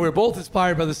yourself, and we were both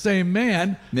inspired by the same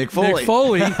man, Mick Foley. Mick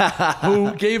Foley,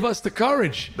 who gave us the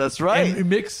courage. That's right. And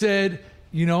Mick said,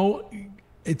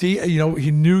 D,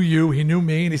 he knew you, he knew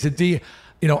me, and he said, D,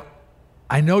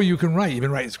 I know you can write. You've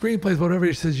been writing screenplays, whatever.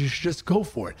 He says you should just go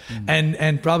for it. Mm-hmm.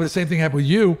 And probably the same thing happened with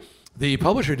you. The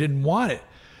publisher didn't want it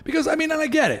because and I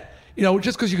get it.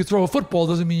 Just because you can throw a football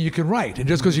doesn't mean you can write, and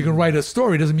just because you can write a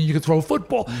story doesn't mean you can throw a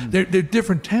football. Mm-hmm. They're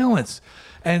different talents.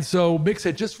 And so Mick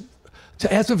said, just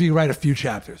to ask them if you write a few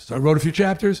chapters. So I wrote a few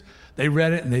chapters. They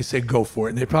read it and they said, go for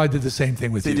it. And they probably did the same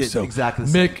thing with you. They did so exactly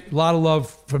the same. Mick, a lot of love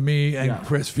for me and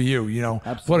Chris for you.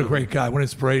 Absolutely. What a great guy. What an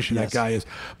inspiration that guy is.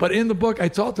 But in the book, I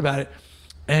talked about it.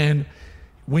 And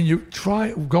when you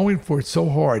try going for it so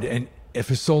hard and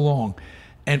for so long,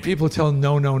 and people are telling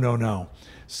no,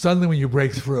 suddenly when you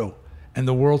break through and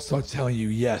the world starts telling you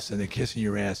yes and they're kissing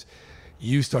your ass,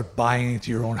 you start buying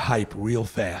into your own hype real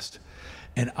fast.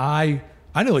 And I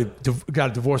nearly got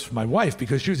a divorce from my wife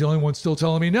because she was the only one still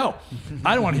telling me no.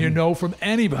 I don't want to hear no from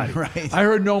anybody. Right. I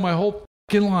heard no my whole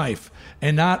fucking life,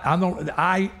 and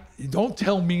don't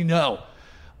tell me no.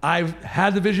 I've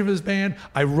had the vision for this band.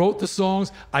 I wrote the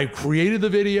songs. I created the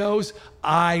videos.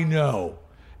 I know,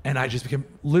 and I just became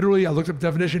literally. I looked up the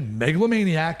definition.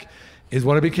 Megalomaniac is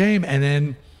what I became, and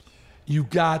then you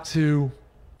got to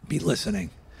be listening.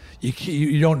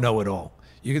 You don't know it all.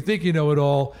 You can think you know it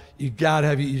all. You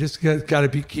just got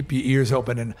to keep your ears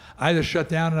open. And I just shut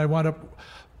down, and I wound up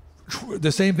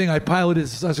the same thing. I piloted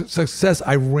success.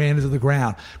 I ran into the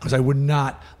ground because I would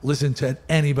not listen to what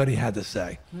anybody had to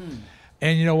say.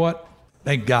 And you know what?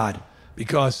 Thank God,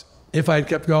 because if I had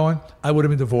kept going, I would have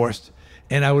been divorced,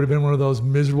 and I would have been one of those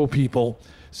miserable people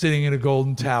sitting in a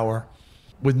golden tower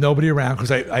with nobody around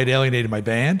because I'd alienated my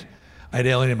band, I'd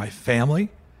alienated my family,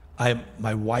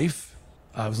 my wife.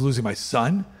 I was losing my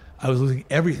son. I was losing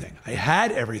everything. I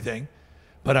had everything,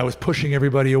 but I was pushing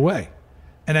everybody away.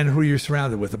 And then who you're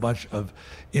surrounded with, a bunch of,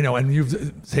 and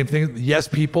you've same thing, yes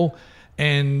people,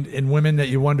 and women that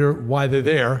you wonder why they're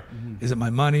there. Mm-hmm. Is it my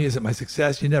money? Is it my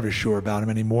success? You're never sure about them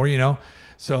anymore,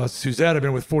 So Suzette, I've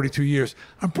been with 42 years.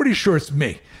 I'm pretty sure it's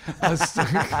me.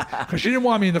 Because she didn't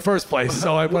want me in the first place,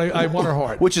 so I won her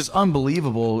heart. Which is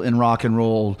unbelievable in rock and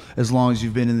roll, as long as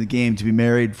you've been in the game, to be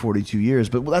married 42 years.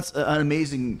 But that's an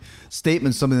amazing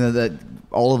statement, something that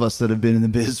all of us that have been in the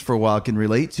biz for a while can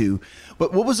relate to.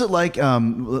 But what was it like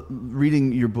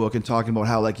reading your book and talking about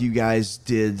how you guys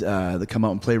did the Come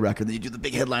Out and Play record, then you do the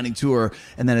big headlining tour,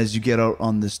 and then as you get out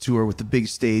on this tour with the big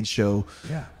stage show,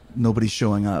 nobody's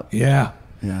showing up. Yeah.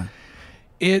 Yeah.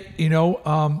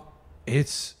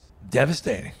 It's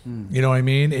devastating. You know what I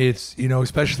mean? It's,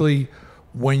 especially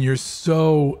when your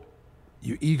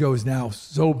ego is now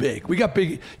so big. We got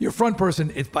big, your front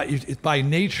person, it's by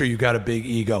nature you got a big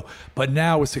ego. But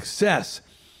now with success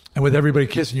and with everybody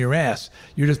kissing your ass,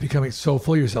 you're just becoming so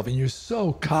full of yourself and you're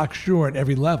so cocksure at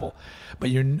every level. But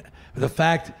the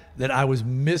fact that I was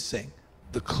missing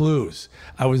the clues,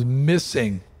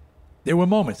 there were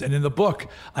moments, and in the book,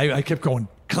 I kept going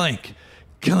clink,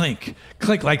 clink,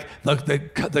 clink, like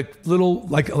the little,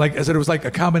 like I said, it was like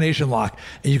a combination lock,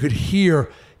 and you could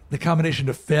hear the combination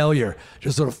to failure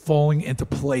just sort of falling into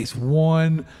place,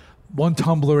 one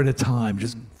tumbler at a time,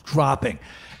 just dropping,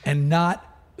 and not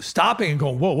stopping and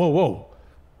going, whoa,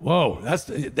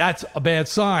 that's a bad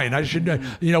sign. I should,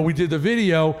 we did the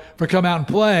video for Come Out and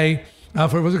Play,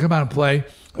 for it wasn't come out and play.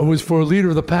 It was for Leader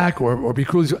of the Pack or Be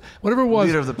Cruel, whatever it was.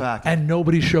 Leader of the Pack. And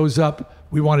nobody shows up.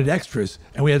 We wanted extras,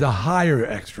 and we had to hire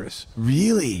extras.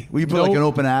 Really? We put like an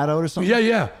open ad out or something?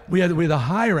 Yeah. We had to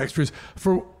hire extras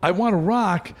for I Want to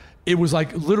Rock. It was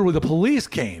like literally the police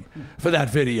came for that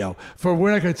video. For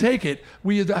We're Not Gonna Take It,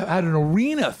 we had an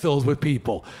arena filled with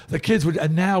people. The kids would,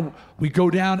 and now we go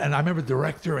down, and I remember the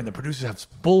director and the producers have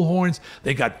bullhorns.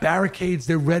 They got barricades.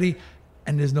 They're ready,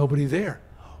 and there's nobody there.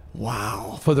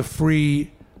 Wow. For the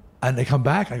free. And they come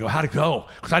back, and I go, how'd it go?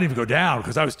 Because I didn't even go down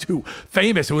because I was too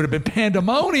famous. It would have been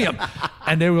pandemonium.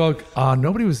 And they were like,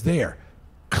 nobody was there.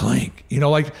 Clink. You know,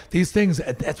 like these things,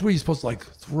 that's where you're supposed to like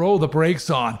throw the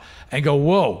brakes on and go,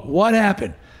 whoa, what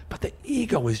happened? But the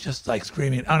ego is just like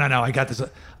screaming, oh, no, I got this.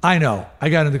 I know. I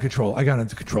got under control.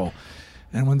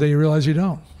 And one day you realize you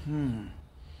don't.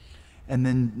 And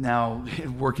then now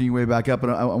working your way back up,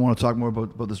 and I want to talk more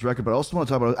about this record, but I also want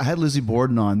to talk about, I had Lizzie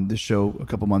Borden on this show a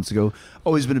couple months ago.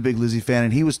 Always been a big Lizzie fan,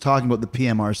 and he was talking about the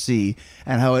PMRC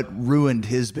and how it ruined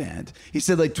his band. He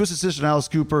said like Twisted Sister and Alice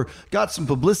Cooper got some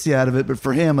publicity out of it, but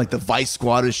for him, like the Vice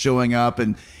Squad is showing up,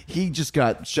 and he just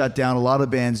got shut down. A lot of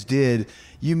bands did.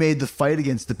 You made the fight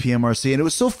against the PMRC, and it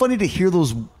was so funny to hear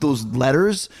those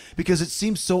letters because it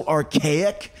seems so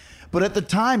archaic. But at the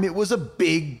time, it was a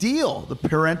big deal. The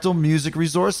Parental Music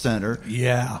Resource Center.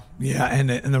 Yeah. And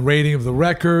the rating of the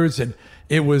records. And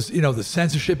it was, the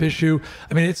censorship issue.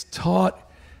 I mean, it's taught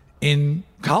in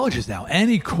colleges now.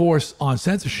 Any course on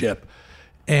censorship.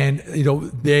 And,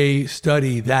 they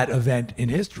study that event in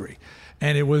history.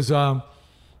 And it was, I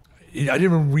didn't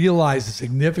even realize the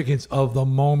significance of the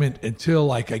moment until,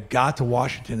 like, I got to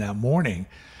Washington that morning.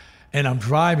 And I'm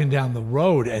driving down the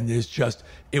road, and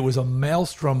it was a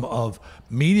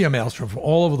media maelstrom from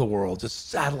all over the world, just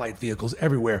satellite vehicles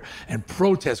everywhere, and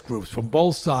protest groups from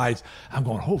both sides. I'm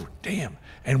going, oh, damn.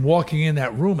 And walking in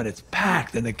that room, and it's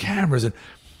packed, and the cameras, and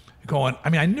going, I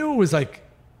mean, I knew it was like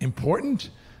important,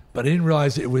 but I didn't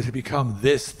realize it would become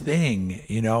this thing,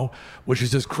 which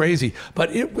is just crazy.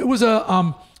 But it was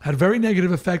had a very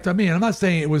negative effect on me. And I'm not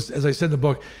saying it was, as I said in the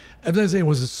book, I'm not saying it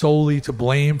was solely to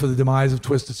blame for the demise of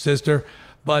Twisted Sister,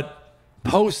 but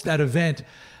post that event,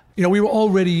 we were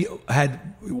already had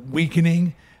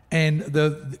weakening,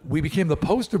 and we became the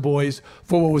poster boys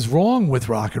for what was wrong with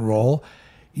rock and roll.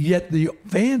 Yet the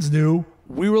fans knew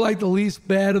we were like the least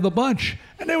bad of the bunch,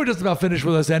 and they were just about finished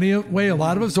with us anyway. A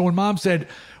lot of them. So when Mom said,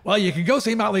 "Well, you can go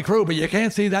see Motley Crue, but you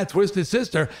can't see that Twisted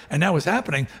Sister," and that was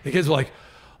happening, the kids were like,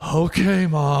 "Okay,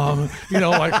 Mom,"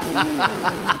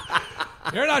 like.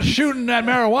 You're not shooting that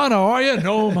marijuana, are you?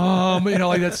 No, Mom.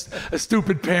 Like that's a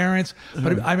stupid parents.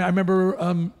 But I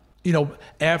remember,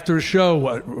 after a show,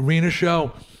 arena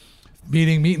show, meet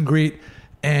and greet,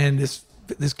 and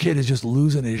this kid is just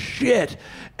losing his shit,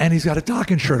 and he's got a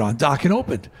Dokken shirt on, Dokken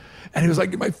opened, and he was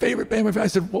like, "My favorite band." I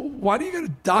said, "Well, why do you got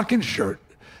a Dokken shirt?"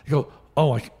 He go,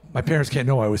 "Oh, my parents can't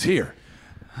know I was here."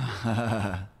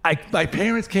 My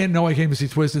parents can't know I came to see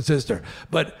Twisted Sister,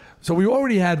 but. So we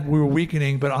were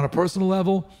weakening, but on a personal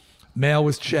level, mail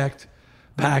was checked,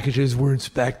 packages were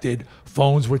inspected,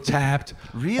 phones were tapped.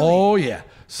 Really? Oh yeah.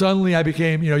 Suddenly I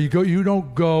became, you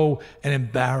don't go and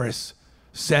embarrass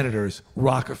senators,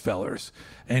 Rockefellers,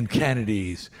 and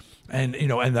Kennedys, and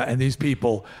and these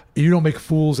people. You don't make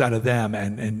fools out of them,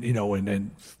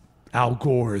 and Al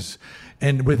Gore's,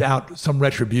 and without some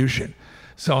retribution.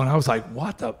 So, and I was like,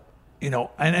 what the,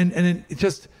 and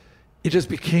it just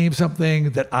became something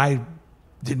that I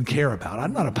didn't care about.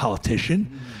 I'm not a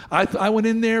politician. I went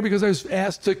in there because I was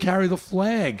asked to carry the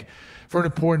flag for an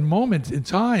important moment in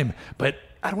time, but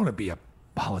I don't want to be a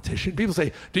politician. People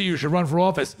say, you should run for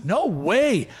office. No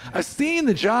way. I've seen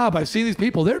the job. I've seen these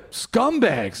people. They're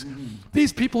scumbags.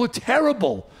 These people are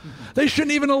terrible. They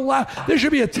shouldn't even allow, there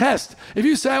should be a test. If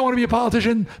you say I want to be a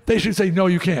politician, they should say, no,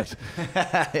 you can't.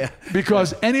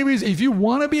 Because if you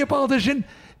want to be a politician,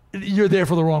 you're there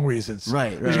for the wrong reasons.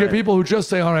 Right. You get people who just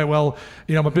say, all right, well,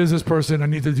 I'm a business person. I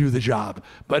need to do the job.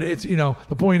 But it's,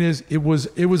 the point is,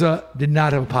 did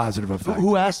not have a positive effect.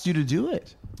 Who asked you to do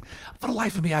it? For the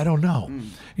life of me, I don't know.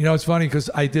 It's funny because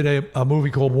I did a movie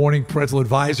called Warning Parental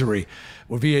Advisory,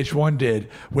 what VH1 did,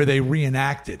 where they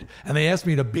reenacted, and they asked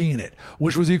me to be in it,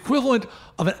 which was the equivalent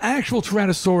of an actual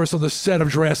Tyrannosaurus on the set of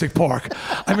Jurassic Park.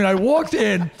 I mean, I walked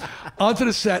in onto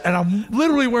the set, and I'm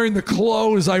literally wearing the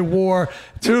clothes I wore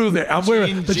to there. I'm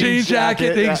wearing the jean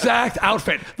jacket, the exact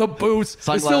outfit, the boots,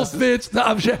 sunglasses. It still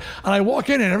fits. And I walk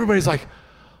in, and everybody's like,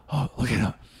 oh, look at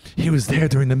him. He was there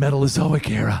during the Metallizoic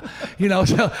era,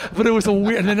 but it was a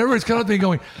weird, and then everybody's coming up to me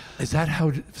going, is that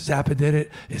how Zappa did it?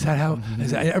 Is that how,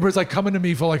 everybody's like coming to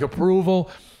me for like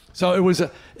approval. So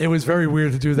it was very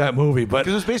weird to do that movie, but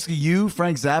Because it was basically you,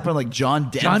 Frank Zappa, and like John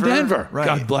Denver. John Denver, Right.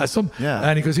 God bless him. Yeah.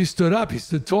 And because he stood up, he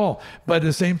stood tall. But at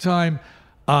the same time,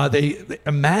 they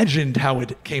imagined how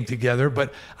it came together.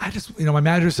 But I just, my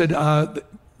manager said,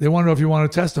 they want to know if you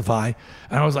want to testify.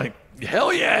 And I was like,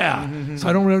 hell yeah. So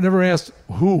I never asked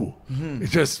who. It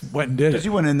just went and did Because it.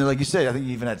 you went in there, like you said, I think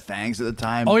you even had fangs at the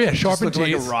time. Oh, yeah, Just sharpened looked like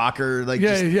teeth. a rocker, like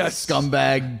Yeah, just yes.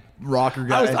 scumbag rocker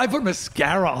guy. I put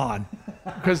mascara on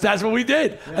because that's what we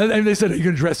did. And they said, are you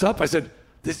going to dress up? I said,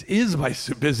 this is my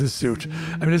business suit.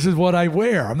 I mean, this is what I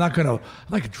wear. I'm not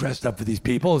dressed up for these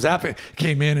people. Zappa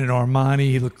came in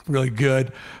Armani. He looked really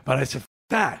good. But I said,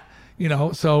 that,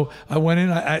 so I went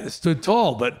in, I stood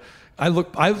tall, but I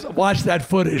watched that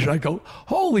footage and I go,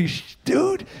 holy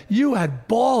dude, you had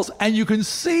balls and you can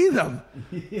see them.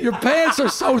 Your pants are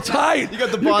so tight. You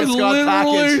got the Bon can Scott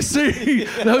literally package. see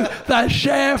that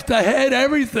shaft, the head,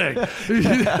 everything.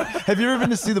 Have you ever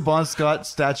been to see the Bon Scott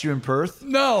statue in Perth?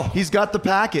 No. He's got the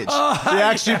package. They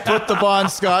actually put the Bon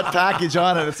Scott package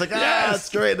on it. It's like, that's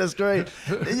great, that's great.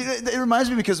 It reminds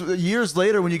me because years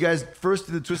later, when you guys first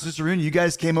did the Twisted Sister reunion, you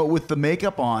guys came out with the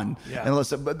makeup on. Yeah. And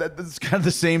listen, but that's kind of the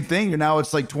same thing. Now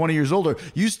it's like 20 years older.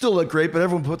 You still look great, but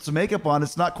everyone puts the makeup on.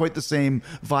 It's not quite the same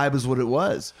vibe as what it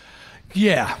was.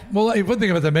 Yeah. Well, one thing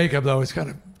about the makeup, though, is kind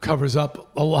of covers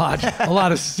up a lot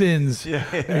of sins.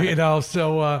 Yeah.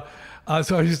 So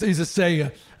I used to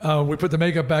say, we put the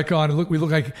makeup back on and we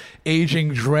look like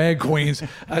aging drag queens.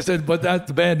 I said, but that's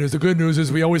the bad news. The good news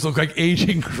is we always look like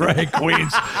aging drag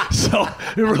queens. So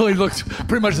it really looks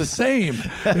pretty much the same.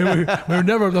 We're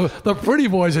never, the pretty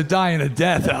boys are dying a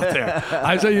death out there.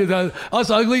 I tell you, us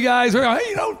ugly guys,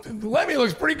 Lemmy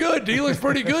looks pretty good. He looks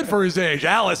pretty good for his age.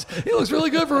 Alice, he looks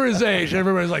really good for his age. And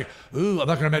everybody's like, ooh, I'm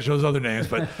not going to mention those other names,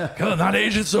 but God, not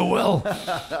aging so well.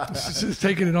 Just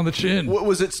taking it on the chin.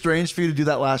 Was it strange for you to do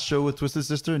that last show with Twisted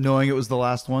Sister, knowing it was the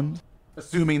last one?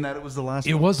 Assuming that it was the last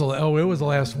one? It was the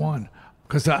last one.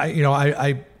 Because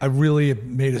I really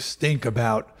made a stink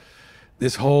about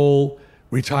this whole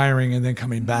retiring and then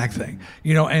coming back thing.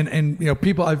 And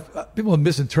people have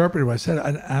misinterpreted what I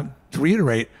said. To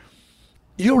reiterate,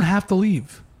 you don't have to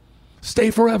leave.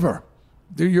 Stay forever.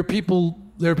 There are people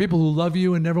who love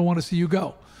you and never want to see you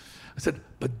go. I said,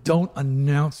 but don't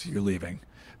announce you're leaving.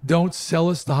 Don't sell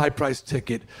us the high-priced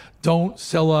ticket. Don't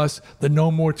sell us the No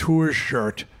More Tours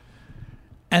shirt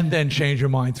and then change your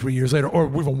mind 3 years later. Or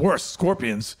even worse,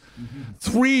 Scorpions.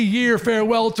 3-year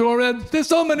farewell tour and there's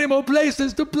so many more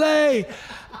places to play.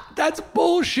 That's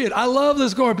bullshit. I love the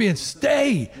Scorpions.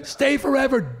 Stay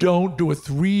forever. Don't do a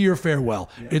 3-year farewell.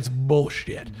 It's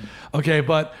bullshit. Okay,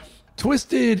 but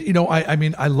Twisted,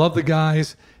 I love the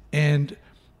guys, and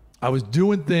I was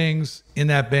doing things in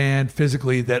that band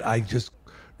physically that I just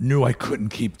knew I couldn't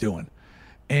keep doing.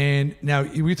 And now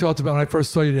we talked about when I first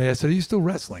saw you today, I said, are you still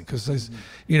wrestling? Because,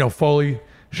 Foley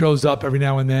shows up every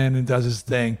now and then and does his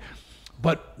thing.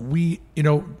 But when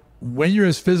you're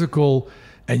as physical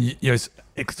and,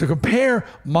 to compare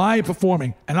my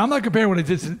performing, and I'm not comparing what I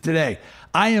did today.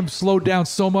 I am slowed down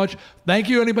so much. Thank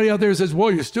you, anybody out there who says,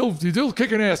 well, you're still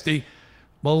kicking ass, D.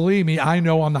 Believe me, I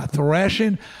know I'm not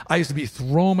thrashing. I used to be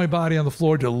throwing my body on the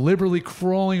floor, deliberately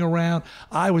crawling around.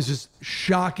 I was just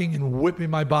shocking and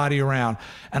whipping my body around,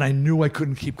 and I knew I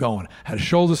couldn't keep going. Had a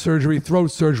shoulder surgery,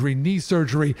 throat surgery, knee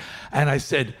surgery, and I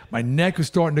said my neck was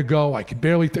starting to go. I could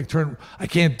barely turn. I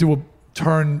can't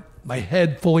turn my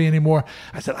head fully anymore.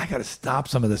 I said, I got to stop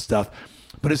some of this stuff.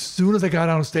 But as soon as I got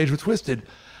on stage with Twisted,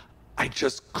 I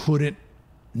just couldn't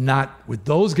not, with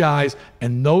those guys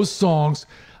and those songs,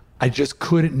 I just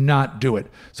couldn't not do it.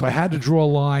 So I had to draw a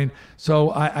line.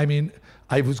 So, I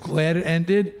was glad it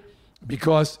ended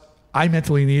because I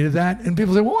mentally needed that. And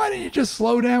people say, well, why didn't you just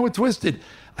slow down with Twisted?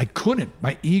 I couldn't.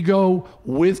 My ego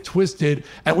with Twisted,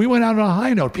 and we went out on a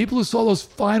high note. People who saw those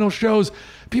final shows,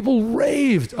 people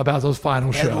raved about those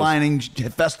final shows.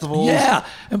 Headlining festivals. Yeah,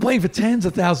 and playing for tens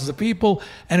of thousands of people.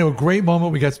 And it was a great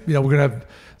moment. We got, we're going to have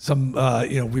some,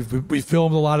 we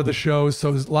filmed a lot of the shows,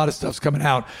 so there's a lot of stuff's coming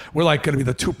out. We're like going to be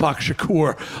the Tupac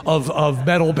Shakur of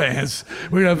metal bands.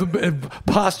 We're going to have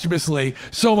posthumously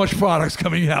so much products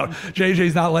coming out.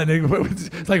 JJ's not letting it,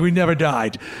 it's like we never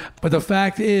died. But the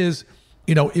fact is,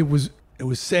 it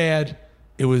was sad.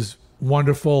 It was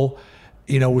wonderful.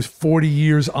 It was 40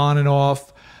 years on and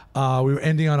off. We were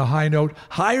ending on a high note,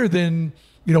 higher than,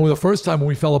 the first time when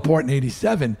we fell apart in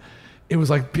 87. It was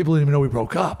like people didn't even know we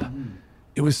broke up.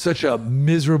 It was such a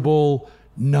miserable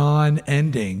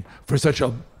non-ending for such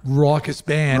a raucous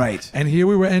band. Right. And here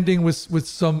we were ending with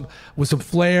some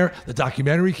flair. The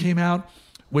documentary came out,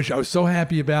 which I was so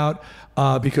happy about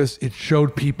because it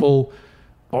showed people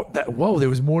whoa, there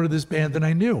was more to this band than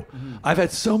I knew. I've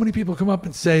had so many people come up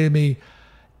and say to me,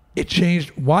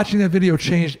 watching that video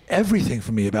changed everything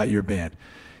for me about your band.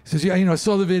 He says, yeah, I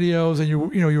saw the videos and you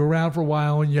were around for a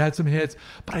while and you had some hits,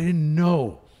 but I didn't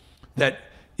know that,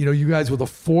 you guys were the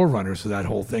forerunners of that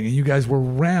whole thing, and you guys were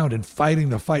around and fighting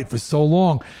the fight for so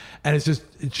long. And it's just,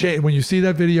 when you see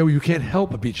that video, you can't help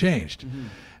but be changed.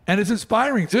 And it's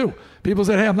inspiring too. People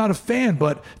say, hey, I'm not a fan,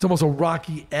 but it's almost a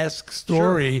Rocky-esque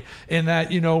story in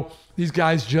that, these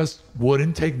guys just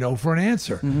wouldn't take no for an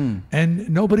answer.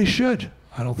 And nobody should,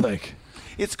 I don't think.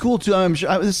 It's cool too. I'm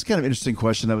sure this is kind of an interesting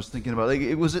question I was thinking about.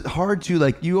 Was it hard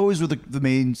to you always were the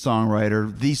main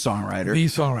songwriter, the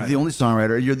only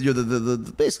songwriter. You're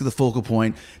the basically the focal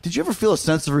point. Did you ever feel a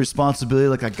sense of responsibility?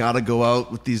 Like I got to go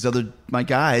out with these my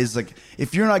guys. Like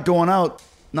if you're not going out,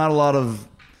 not a lot of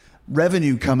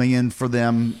revenue coming in for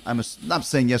them. I'm not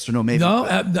saying yes or no. Maybe. No,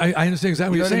 I understand exactly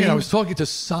what you're saying. I mean? I was talking to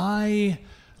Cy,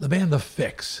 the band The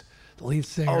Fix. The lead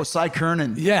singer. Oh, Cy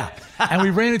Kernan. Yeah. And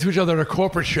we ran into each other at a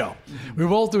corporate show. We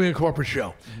were both doing a corporate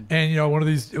show. And, one of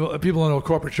these people know what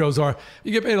corporate shows are.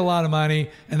 You get paid a lot of money,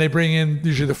 and they bring in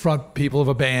usually the front people of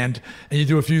a band, and you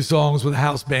do a few songs with a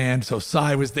house band. So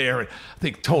Cy was there, and I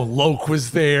think Tone Loc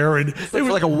was there. And it was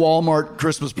like a Walmart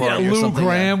Christmas party or Lou something.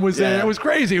 Graham was there. It was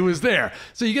crazy. It was there.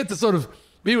 So you get to sort of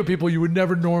be with people you would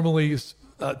never normally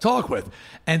talk with.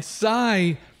 And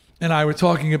Cy and I were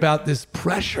talking about this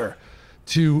pressure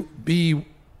to be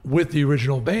with the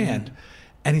original band.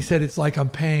 And he said, it's like I'm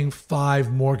paying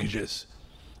 5 mortgages.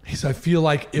 He said, I feel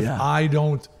like if I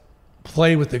don't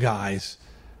play with the guys,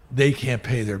 they can't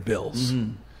pay their bills.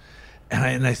 And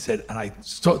I said, and I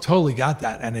totally got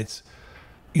that. And it's,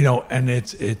 and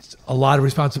it's a lot of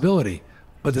responsibility.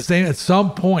 But at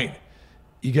some point,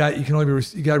 you got to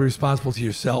be responsible to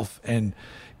yourself and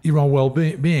your own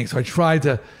well-being. So I tried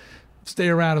to stay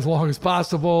around as long as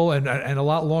possible and a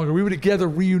lot longer. We were together,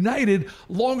 reunited,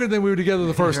 longer than we were together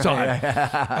the first time.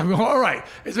 I'm going, all right,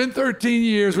 it's been 13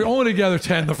 years. We were only together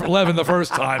 11 the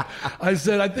first time. I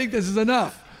said, I think this is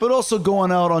enough. But also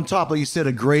going out on top, like you said,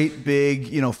 a great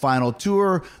big, final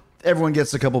tour. Everyone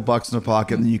gets a couple bucks in their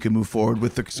pocket, and then you can move forward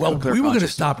with the. Well, we were going to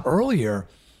stop earlier.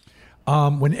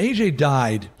 When AJ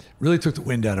died, really took the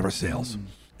wind out of our sails.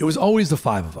 It was always the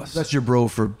 5 of us. That's your bro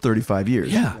for 35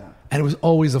 years. Yeah. And it was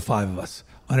always the 5 of us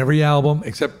on every album,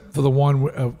 except for the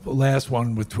last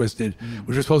one with Twisted,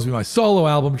 which was supposed to be my solo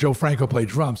album. Joe Franco played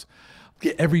drums.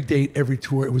 Every date, every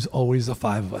tour, it was always the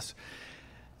 5 of us.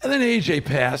 And then AJ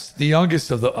passed, the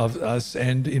youngest of us,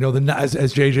 and as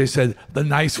JJ said, the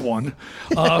nice one.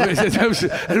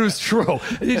 It was true.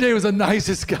 AJ was the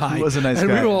nicest guy. He was a nice guy.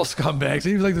 And we were all scumbags.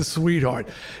 He was like the sweetheart.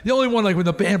 The only one, when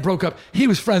the band broke up, he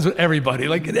was friends with everybody.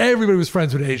 Everybody was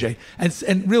friends with AJ.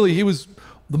 And really, he was.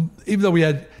 Even though we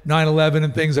had 9/11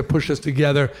 and things that pushed us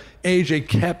together, AJ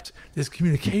kept this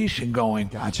communication going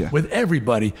with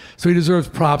everybody. So he deserves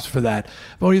props for that.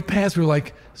 But when he passed, we were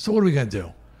like, so what are we going to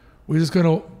do? We're just going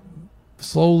to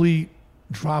slowly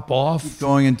drop off? Keep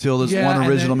going until there's one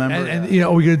original member? And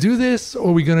are we going to do this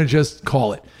or are we going to just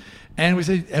call it? And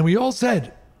we all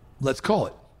said, let's call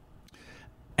it.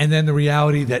 And then the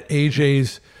reality that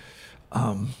AJ's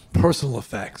personal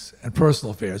effects and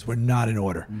personal affairs were not in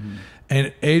order.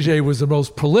 And AJ was the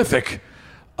most prolific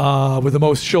with the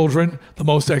most children, the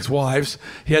most ex-wives.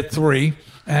 He had 3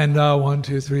 and 1,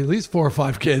 2, 3, at least 4 or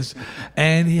 5 kids.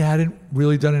 And he hadn't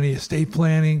really done any estate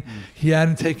planning. He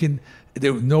hadn't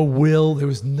there was no will, there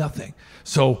was nothing.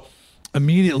 So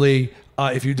immediately,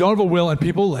 if you don't have a will, and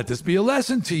people, let this be a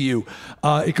lesson to you,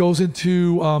 it goes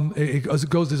into,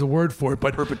 there's a word for it,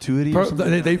 but perpetuity or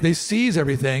something? They seize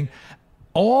everything,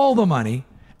 all the money,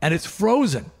 and it's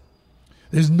frozen.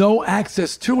 There's no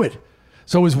access to it.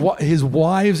 So his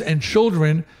wives and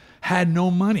children had no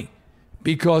money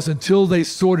because until they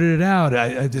sorted it out,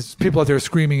 there's people out there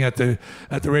screaming at the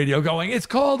radio going, it's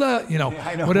called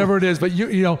whatever it is. But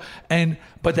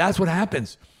but that's what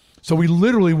happens. So we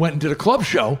literally went and did a club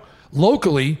show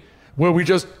locally where we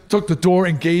just took the door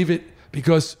and gave it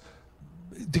to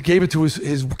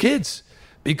his kids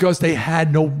because they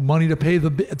had no money to pay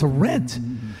the rent.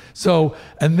 So,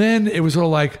 and then it was sort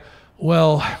of like,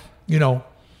 well,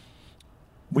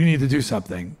 we need to do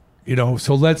something,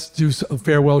 so let's do some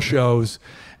farewell shows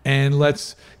and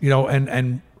let's,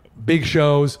 and big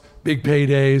shows, big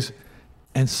paydays,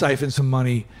 and siphon some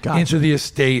money into the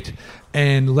estate,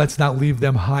 and let's not leave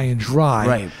them high and dry.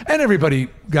 Right. And everybody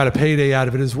got a payday out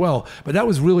of it as well. But that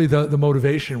was really the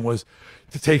motivation, was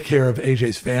to take care of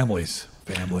AJ's families.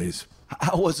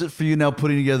 How was it for you now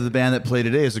putting together the band that played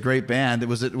today? It's a great band.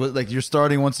 Was it like you're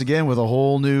starting once again with a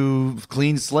whole new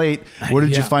clean slate? Where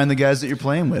did you find the guys that you're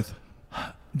playing with?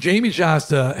 Jamie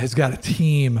Josta has got a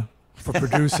team for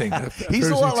producing. He's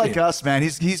a lot like us, man.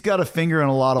 He's got a finger in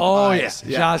a lot of pies.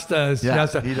 Yeah.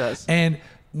 Josta. He does. And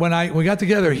when we got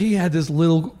together, he had this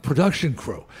little production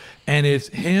crew, and it's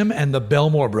him and the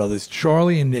Belmore brothers,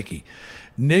 Charlie and Nikki.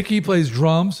 Nikki plays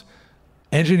drums,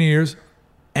 engineers,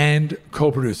 and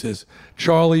co-produces.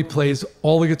 Charlie plays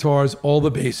all the guitars, all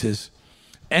the basses,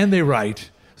 and they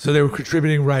write. So they were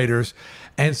contributing writers.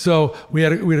 And so we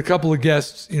had a couple of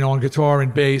guests, on guitar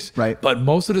and bass. Right. But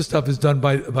most of the stuff is done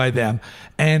by them.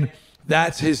 And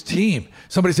that's his team.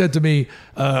 Somebody said to me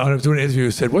when I was doing an interview,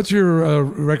 said, "What's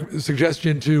your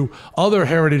suggestion to other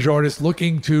heritage artists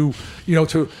looking to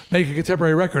make a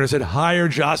contemporary record?" I said, "Hire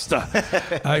Josta,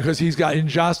 because he's got in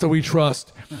Josta we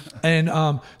trust." And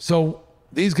so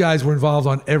these guys were involved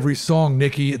on every song,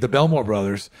 Nikki, the Belmore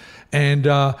brothers. And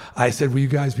I said, "Will you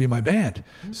guys be my band?"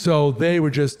 So they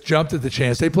were just jumped at the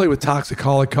chance. They play with Toxic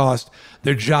Holocaust.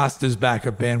 They're Josta's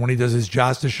backup band when he does his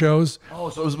Josta shows.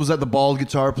 Oh, so was that the bald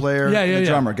guitar player? Yeah. The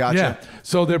drummer, gotcha. Yeah.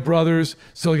 So they're brothers.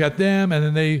 So we got them, and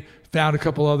then they found a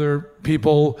couple other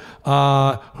people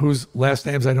whose last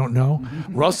names I don't know.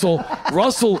 Russell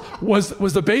was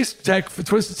the bass tech for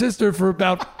Twisted Sister for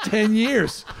about 10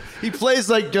 years. He plays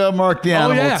like Mark the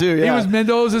Animal too. Yeah. He was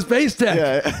Mendoza's bass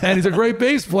tech, and he's a great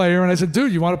bass player. And I said,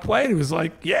 "Dude, you want to play?" And he was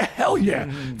like, "Yeah, hell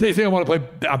yeah." They think I want to play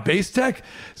a bass tech.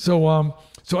 So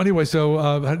anyway,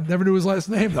 I never knew his last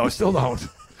name though. I still don't.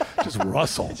 Just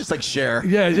Russell. Just like Cher.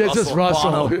 Yeah, just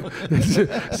Russell.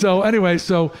 So anyway,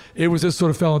 it was just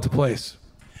sort of fell into place.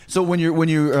 So when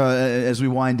you as we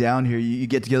wind down here, you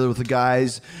get together with the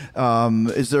guys.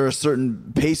 Is there a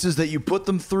certain paces that you put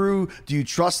them through? Do you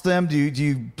trust them? Do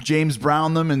you James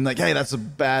Brown them and like, hey, that's a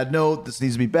bad note. This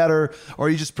needs to be better, or are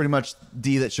you just pretty much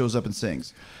D that shows up and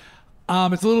sings?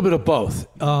 It's a little bit of both.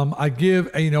 I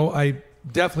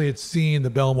definitely had seen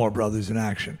the Belmore brothers in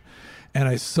action, and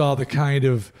I saw the kind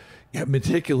of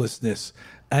meticulousness,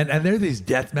 and they're these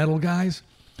death metal guys.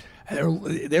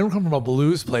 They don't come from a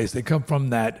blues place. They come from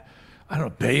that, I don't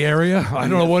know, Bay Area. I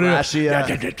don't know what it is.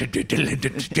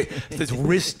 This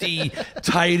wristy,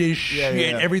 tight-ish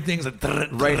shit. Everything's like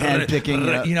right hand picking.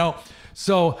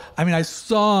 So, I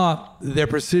saw their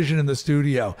precision in the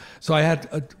studio. So I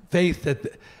had faith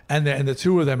that, and the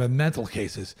two of them are mental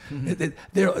cases.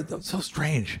 They're so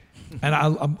strange. And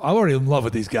I'm already in love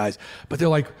with these guys, but they're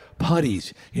like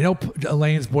putties.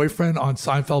 Elaine's boyfriend on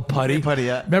Seinfeld, Putty. Putty,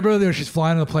 yeah. Remember there, she's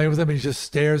flying on the plane with him, and he just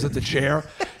stares at the chair.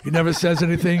 He never says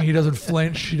anything. He doesn't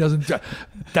flinch. He doesn't.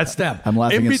 That's them. I'm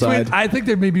laughing inside. I think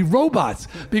they may be robots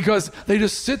because they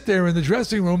just sit there in the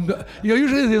dressing room.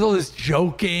 Usually there's all this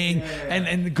joking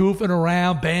and goofing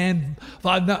around, band.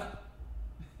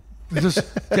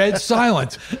 Just dead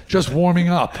silent, just warming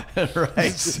up.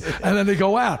 Right. And then they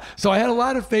go out. So I had a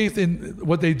lot of faith in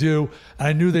what they do, and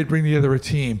I knew they'd bring together a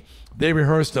team. They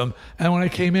rehearsed them, and when I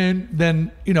came in,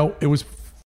 then, it was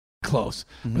close.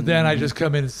 But then I just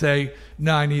come in and say,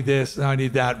 no, I need this, no, I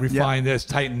need that, refine this,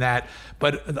 tighten that.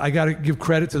 But I got to give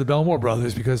credit to the Belmore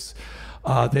brothers because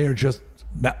they are just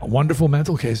wonderful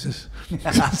mental cases.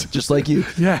 Just like you.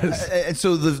 Yes. And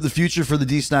so the future for the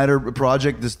Dee Snider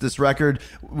project, this record,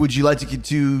 would you like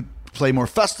to play more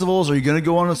festivals? Are you going to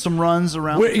go on some runs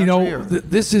around the country?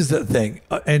 This is the thing.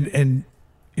 And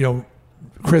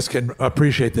Chris can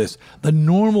appreciate this. The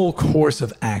normal course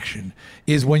of action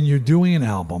is when you're doing an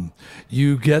album,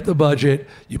 you get the budget,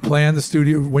 you plan the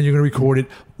studio, when you're going to record it,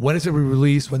 when it's going to be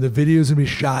released, when the video is going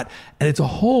to be shot, and it's a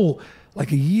whole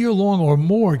like a year long or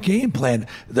more game plan.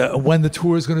 When the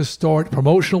tour is going to start,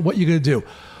 promotional, what you're going to do.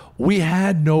 We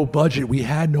had no budget. We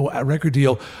had no record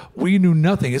deal. We knew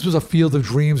nothing. This was a Field of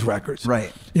Dreams records.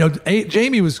 Right.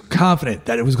 Jamie was confident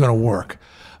that it was going to work.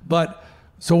 But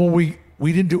so when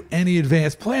we didn't do any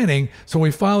advanced planning, so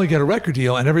we finally got a record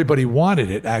deal and everybody wanted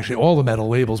it. Actually, all the metal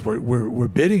labels were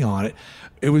bidding on it.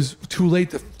 It was too late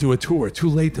to do a tour, too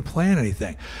late to plan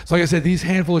anything. So like I said, these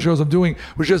handful of shows I'm doing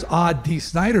was just odd Dee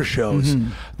Snider shows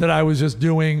that I was just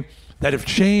doing that have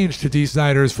changed to Dee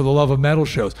Snider's For the Love of Metal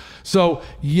shows. So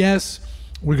yes,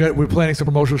 we're planning some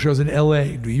promotional shows in LA,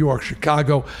 New York,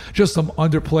 Chicago, just some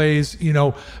underplays,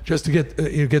 just to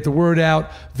get the word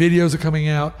out. Videos are coming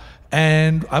out,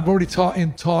 and I've already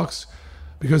in talks,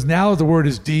 because now the word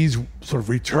is Dee's sort of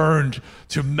returned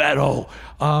to metal.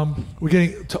 I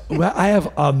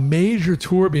have a major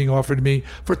tour being offered to me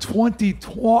for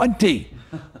 2020.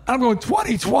 I'm going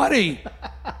 2020.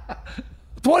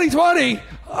 2020.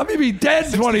 I'm gonna be dead.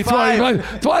 2020.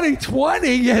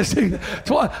 2020. Yes.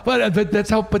 But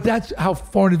that's how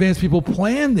far in advance people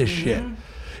plan this shit.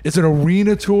 It's an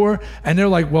arena tour, and they're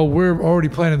like, well, we're already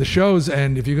planning the shows,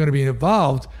 and if you're going to be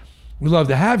involved, we'd love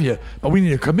to have you, but we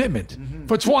need a commitment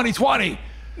for 2020.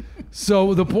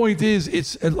 So the point is,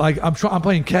 it's like I'm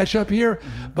playing catch up here,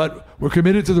 but we're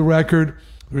committed to the record.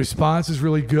 The response is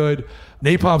really good.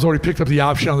 Napalm's already picked up the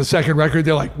option on the second record.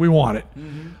 They're like, we want it.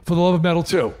 For the Love of Metal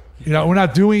too. You know, we're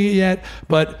not doing it yet,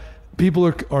 but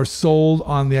people are sold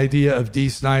on the idea of Dee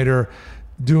Snider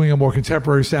doing a more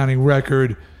contemporary sounding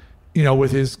record, you know,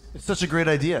 with his... It's such a great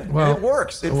idea. Well, it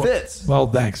works. It fits. Well,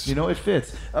 thanks. You know, it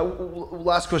fits.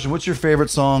 Last question. What's your favorite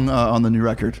song on the new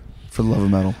record, For the Love of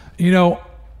Metal? You know,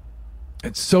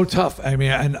 it's so tough. I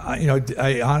mean, and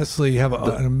I honestly have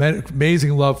an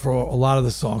amazing love for a lot of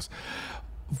the songs.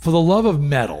 For the Love of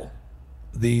Metal,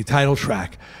 the title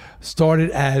track started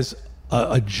as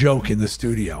a joke in the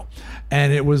studio,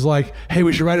 and it was like, hey,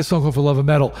 we should write a song called For the Love of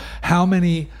Metal. How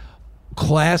many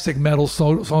classic metal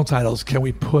song titles can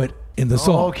we put in the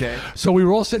song? Okay. So we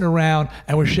were all sitting around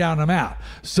and we're shouting them out.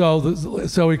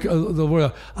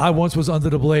 I once was under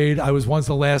the blade. I was once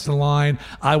the last in line.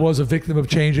 I was a victim of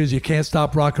changes. You can't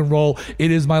stop rock and roll.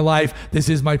 It is my life. This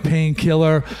is my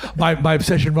painkiller. My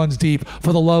obsession runs deep.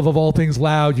 For the love of all things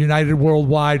loud, united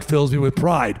worldwide fills me with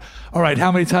pride. All right,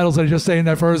 how many titles did I just say in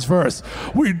that first verse?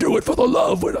 We do it for the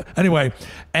love. Anyway,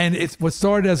 and it's what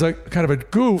started as a kind of a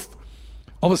goof,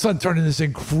 all of a sudden turned into this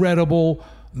incredible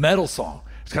metal song.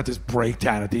 It's got this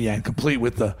breakdown at the end, complete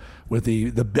with the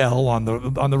bell on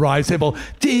the ride table,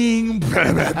 ding,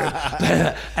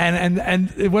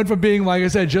 and it went from being, like I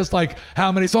said, just like how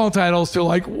many song titles to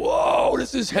like, whoa,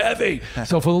 this is heavy.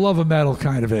 So For the Love of Metal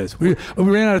kind of is. We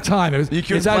ran out of time.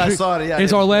 It's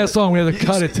our last song. We had to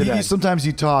cut it today. Sometimes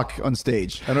you talk on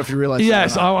stage. I don't know if you realize.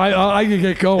 Yes, that or not. I can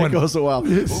get going. It goes so well.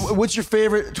 What's your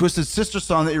favorite Twisted Sister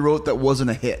song that you wrote that wasn't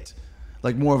a hit,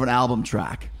 like more of an album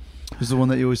track? Is the one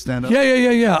that you always stand up?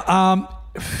 Yeah.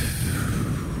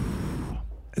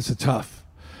 It's a tough.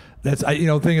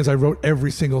 The thing is, I wrote every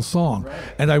single song,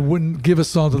 and I wouldn't give a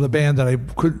song to the band that I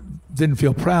didn't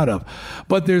feel proud of.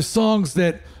 But there's songs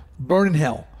that Burn in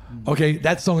Hell. Okay,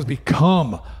 that song has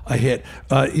become a hit.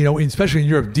 Especially in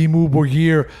Europe, Dimmu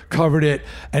Borgir covered it,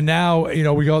 and now I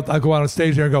go out on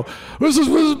stage there and go, "This is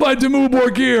by Dimmu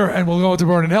Borgir," and we'll go into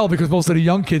Burn in Hell because most of the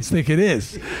young kids think it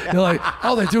is. They're like,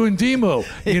 "Oh, they're doing Dimmu,"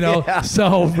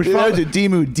 So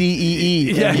Dimmu,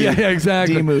 D-E-E. Yeah,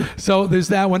 exactly. Dimmu. So there's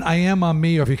that one. I Am on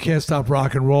Me, or If You Can't Stop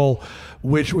Rock and Roll,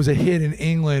 which was a hit in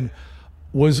England,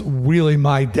 was really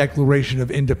my declaration of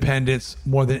independence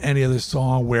more than any other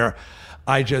song, where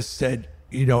I just said,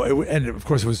 and of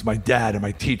course it was my dad and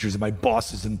my teachers and my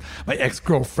bosses and my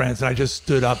ex-girlfriends, and I just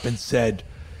stood up and said,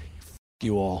 "F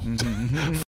you all,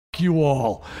 F you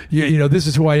all. This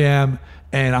is who I am,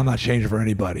 and I'm not changing for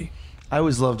anybody." I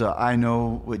always loved I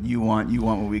know what you want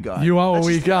what we got. You want what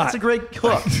we got. That's a great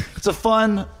hook. It's a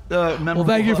fun, memorable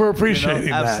thank you for hook, appreciating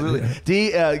that. Absolutely.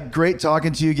 Dee, great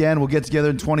talking to you again. We'll get together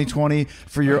in 2020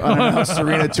 for your unannounced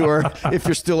arena tour, if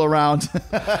you're still around.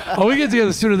 We get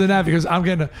together sooner than that because I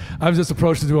was just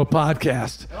approached to do a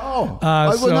podcast.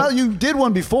 Now you did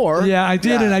one before. Yeah, I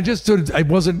did, and I just I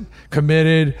wasn't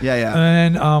committed. Yeah.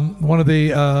 And then one of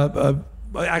the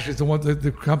actually, it's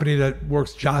the company that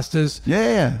works Justas.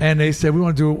 Yeah. And they said, we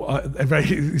want to do,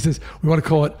 he says, we want to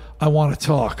call it I Want to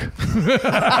Talk.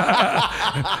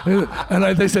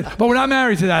 And they said, but we're not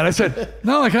married to that. I said,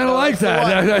 no, I kind of like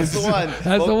that. That's the one.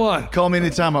 That's the one. Call me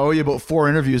anytime. I owe you about 4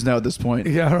 interviews now at this point.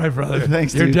 Yeah, all right, brother.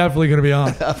 Thanks, You're dude. definitely going to be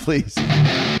on. Please.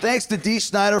 Thanks to Dee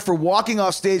Snider for walking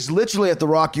off stage literally at the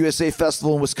Rock USA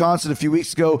Festival in Wisconsin a few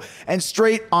weeks ago and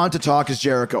straight on to Talk is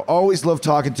Jericho. Always love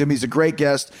talking to him. He's a great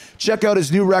guest. Check out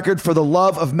his new record, For the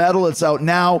Love of Metal. It's out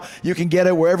now. You can get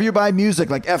it wherever you buy music,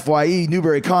 like FYE,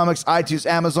 Newberry Comics, iTunes,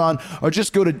 Amazon, or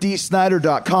just go to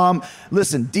DSnider.com.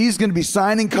 Listen, Dee's going to be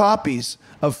signing copies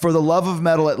of For the Love of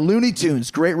Metal at Looney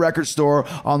Tunes, great record store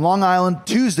on Long Island,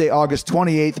 Tuesday, August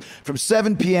 28th from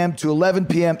 7 p.m. to 11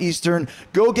 p.m. Eastern.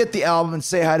 Go get the album and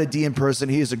say hi to Dee in person.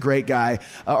 He is a great guy.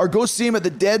 Or go see him at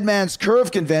the Dead Man's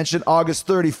Curve Convention, August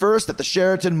 31st at the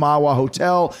Sheraton Mahwah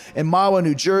Hotel in Mahwah,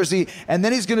 New Jersey. And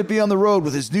then he's going to be on the road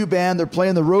with his new band. They're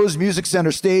playing the Rose Music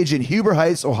Center stage in Huber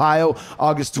Heights, Ohio,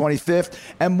 August 25th.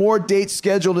 And more dates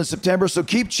scheduled in September. So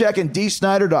keep checking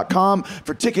DSnider.com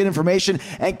for ticket information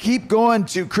and keep going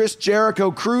to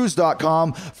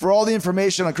ChrisJerichoCruise.com for all the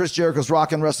information on Chris Jericho's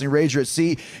Rock and Wrestling Rager at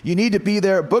Sea. You need to be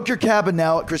there. Book your cabin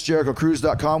now at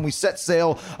ChrisJerichoCruise.com. We set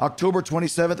sail October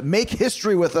 27th. Make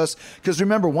history with us, because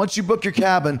remember, once you book your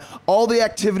cabin, all the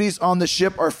activities on the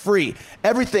ship are free.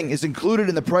 Everything is included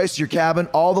in the price of your cabin.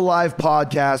 All the live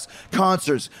podcasts,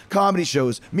 concerts, comedy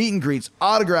shows, meet and greets,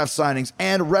 autograph signings,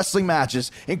 and wrestling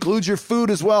matches. Includes your food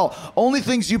as well. Only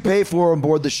things you pay for on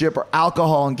board the ship are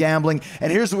alcohol and gambling. And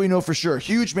here's what we know for sure.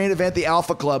 huge main event, the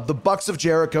Alpha Club, the Bucks of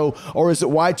Jericho, or is it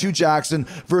Y2 Jackson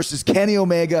versus Kenny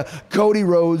Omega, Cody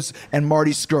Rhodes, and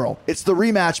Marty Scurll. It's the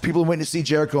rematch people are waiting to see,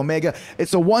 Jericho Omega.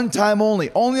 It's a one-time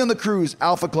only on the cruise,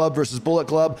 Alpha Club versus Bullet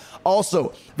Club.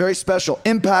 Also, very special,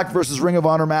 Impact versus Ring of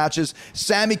Honor matches,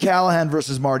 Sami Callihan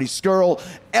versus Marty Scurll,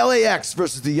 LAX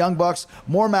versus the Young Bucks.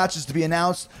 More matches to be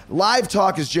announced. Live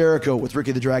Talk is Jericho with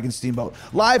Ricky the Dragon Steamboat.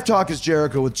 Live Talk is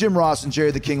Jericho with Jim Ross and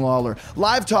Jerry the King Lawler.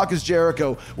 Live Talk is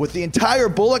Jericho with the entire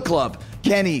Bullet Club.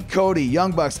 Kenny, Cody,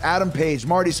 Young Bucks, Adam Page,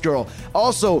 Marty Scurll.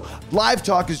 Also, Live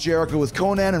Talk is Jericho with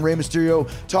Conan and Rey Mysterio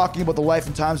talking about the life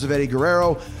and times of Eddie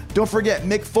Guerrero. Don't forget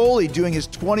Mick Foley doing his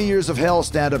 20 Years of Hell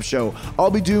stand-up show.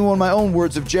 I'll be doing one of my own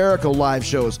Words of Jericho live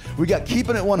shows. We got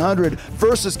Keeping It 100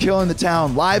 versus Killing the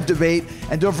Town live debate.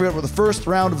 And don't forget, for the first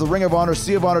round of the Ring of Honor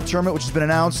Sea of Honor tournament, which has been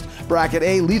announced, Bracket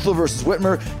A, Lethal versus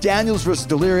Whitmer, Daniels versus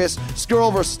Delirious,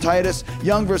 Scurll versus Titus,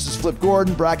 Young versus Flip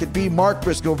Gordon, Bracket B, Mark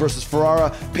Briscoe versus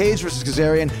Ferrara, Page versus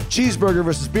Kazarian, Cheeseburger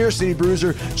versus Beer City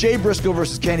Bruiser, Jay Briscoe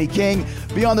versus Kenny King.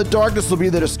 Beyond the Darkness will be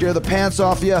there to scare the pants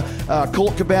off you.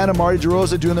 Colt Cabana, Marty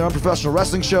DeRosa doing their unprofessional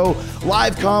wrestling show.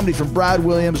 Live comedy from Brad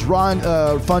Williams, Ron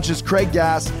Funches, Craig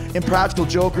Gass, Impractical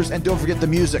Jokers, and don't forget the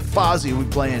music. Fozzy will be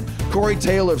playing. Corey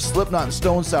Taylor of Slipknot and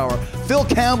Stone Sour. Phil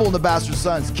Campbell and the Bastard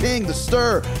Sons. King, The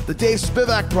Stir, the Dave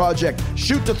Spivak Project.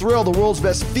 Shoot to Thrill, the world's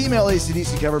best female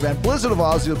AC/DC cover band. Blizzard of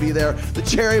Ozzy will be there. The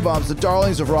Cherry Bombs, the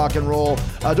Darlings of Rock and Roll.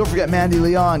 Don't forget Mandy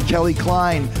Leon, Kelly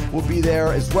Klein will be there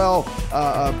as well.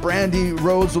 Brandy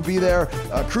Rhodes will be there.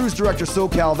 Cruise Director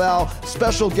SoCal Val.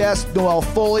 Special guest Noel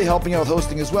Foley helping out with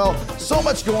hosting as well. So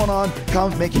much going on.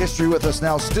 Come make history with us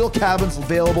now. Still cabins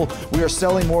available. We are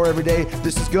selling more every day.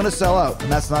 This is going to sell out,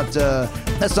 and that's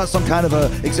not some kind of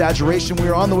a exaggeration. We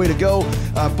are on the way to go.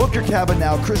 Book your cabin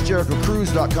now.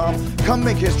 ChrisJerichoCruise.com. Come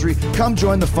make history. Come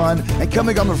join the fun, and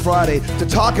coming on Friday to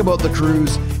talk about the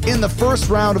cruise. In the first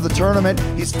round of the tournament,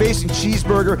 he's facing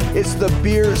Cheeseburger. It's the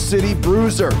Beer City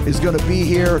Bruiser is going to be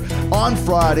here on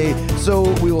Friday.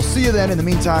 So we will see you then. In the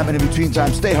meantime and in between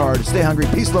time, stay hard, stay hungry,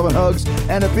 peace, love, and hugs,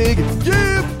 and a big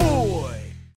give.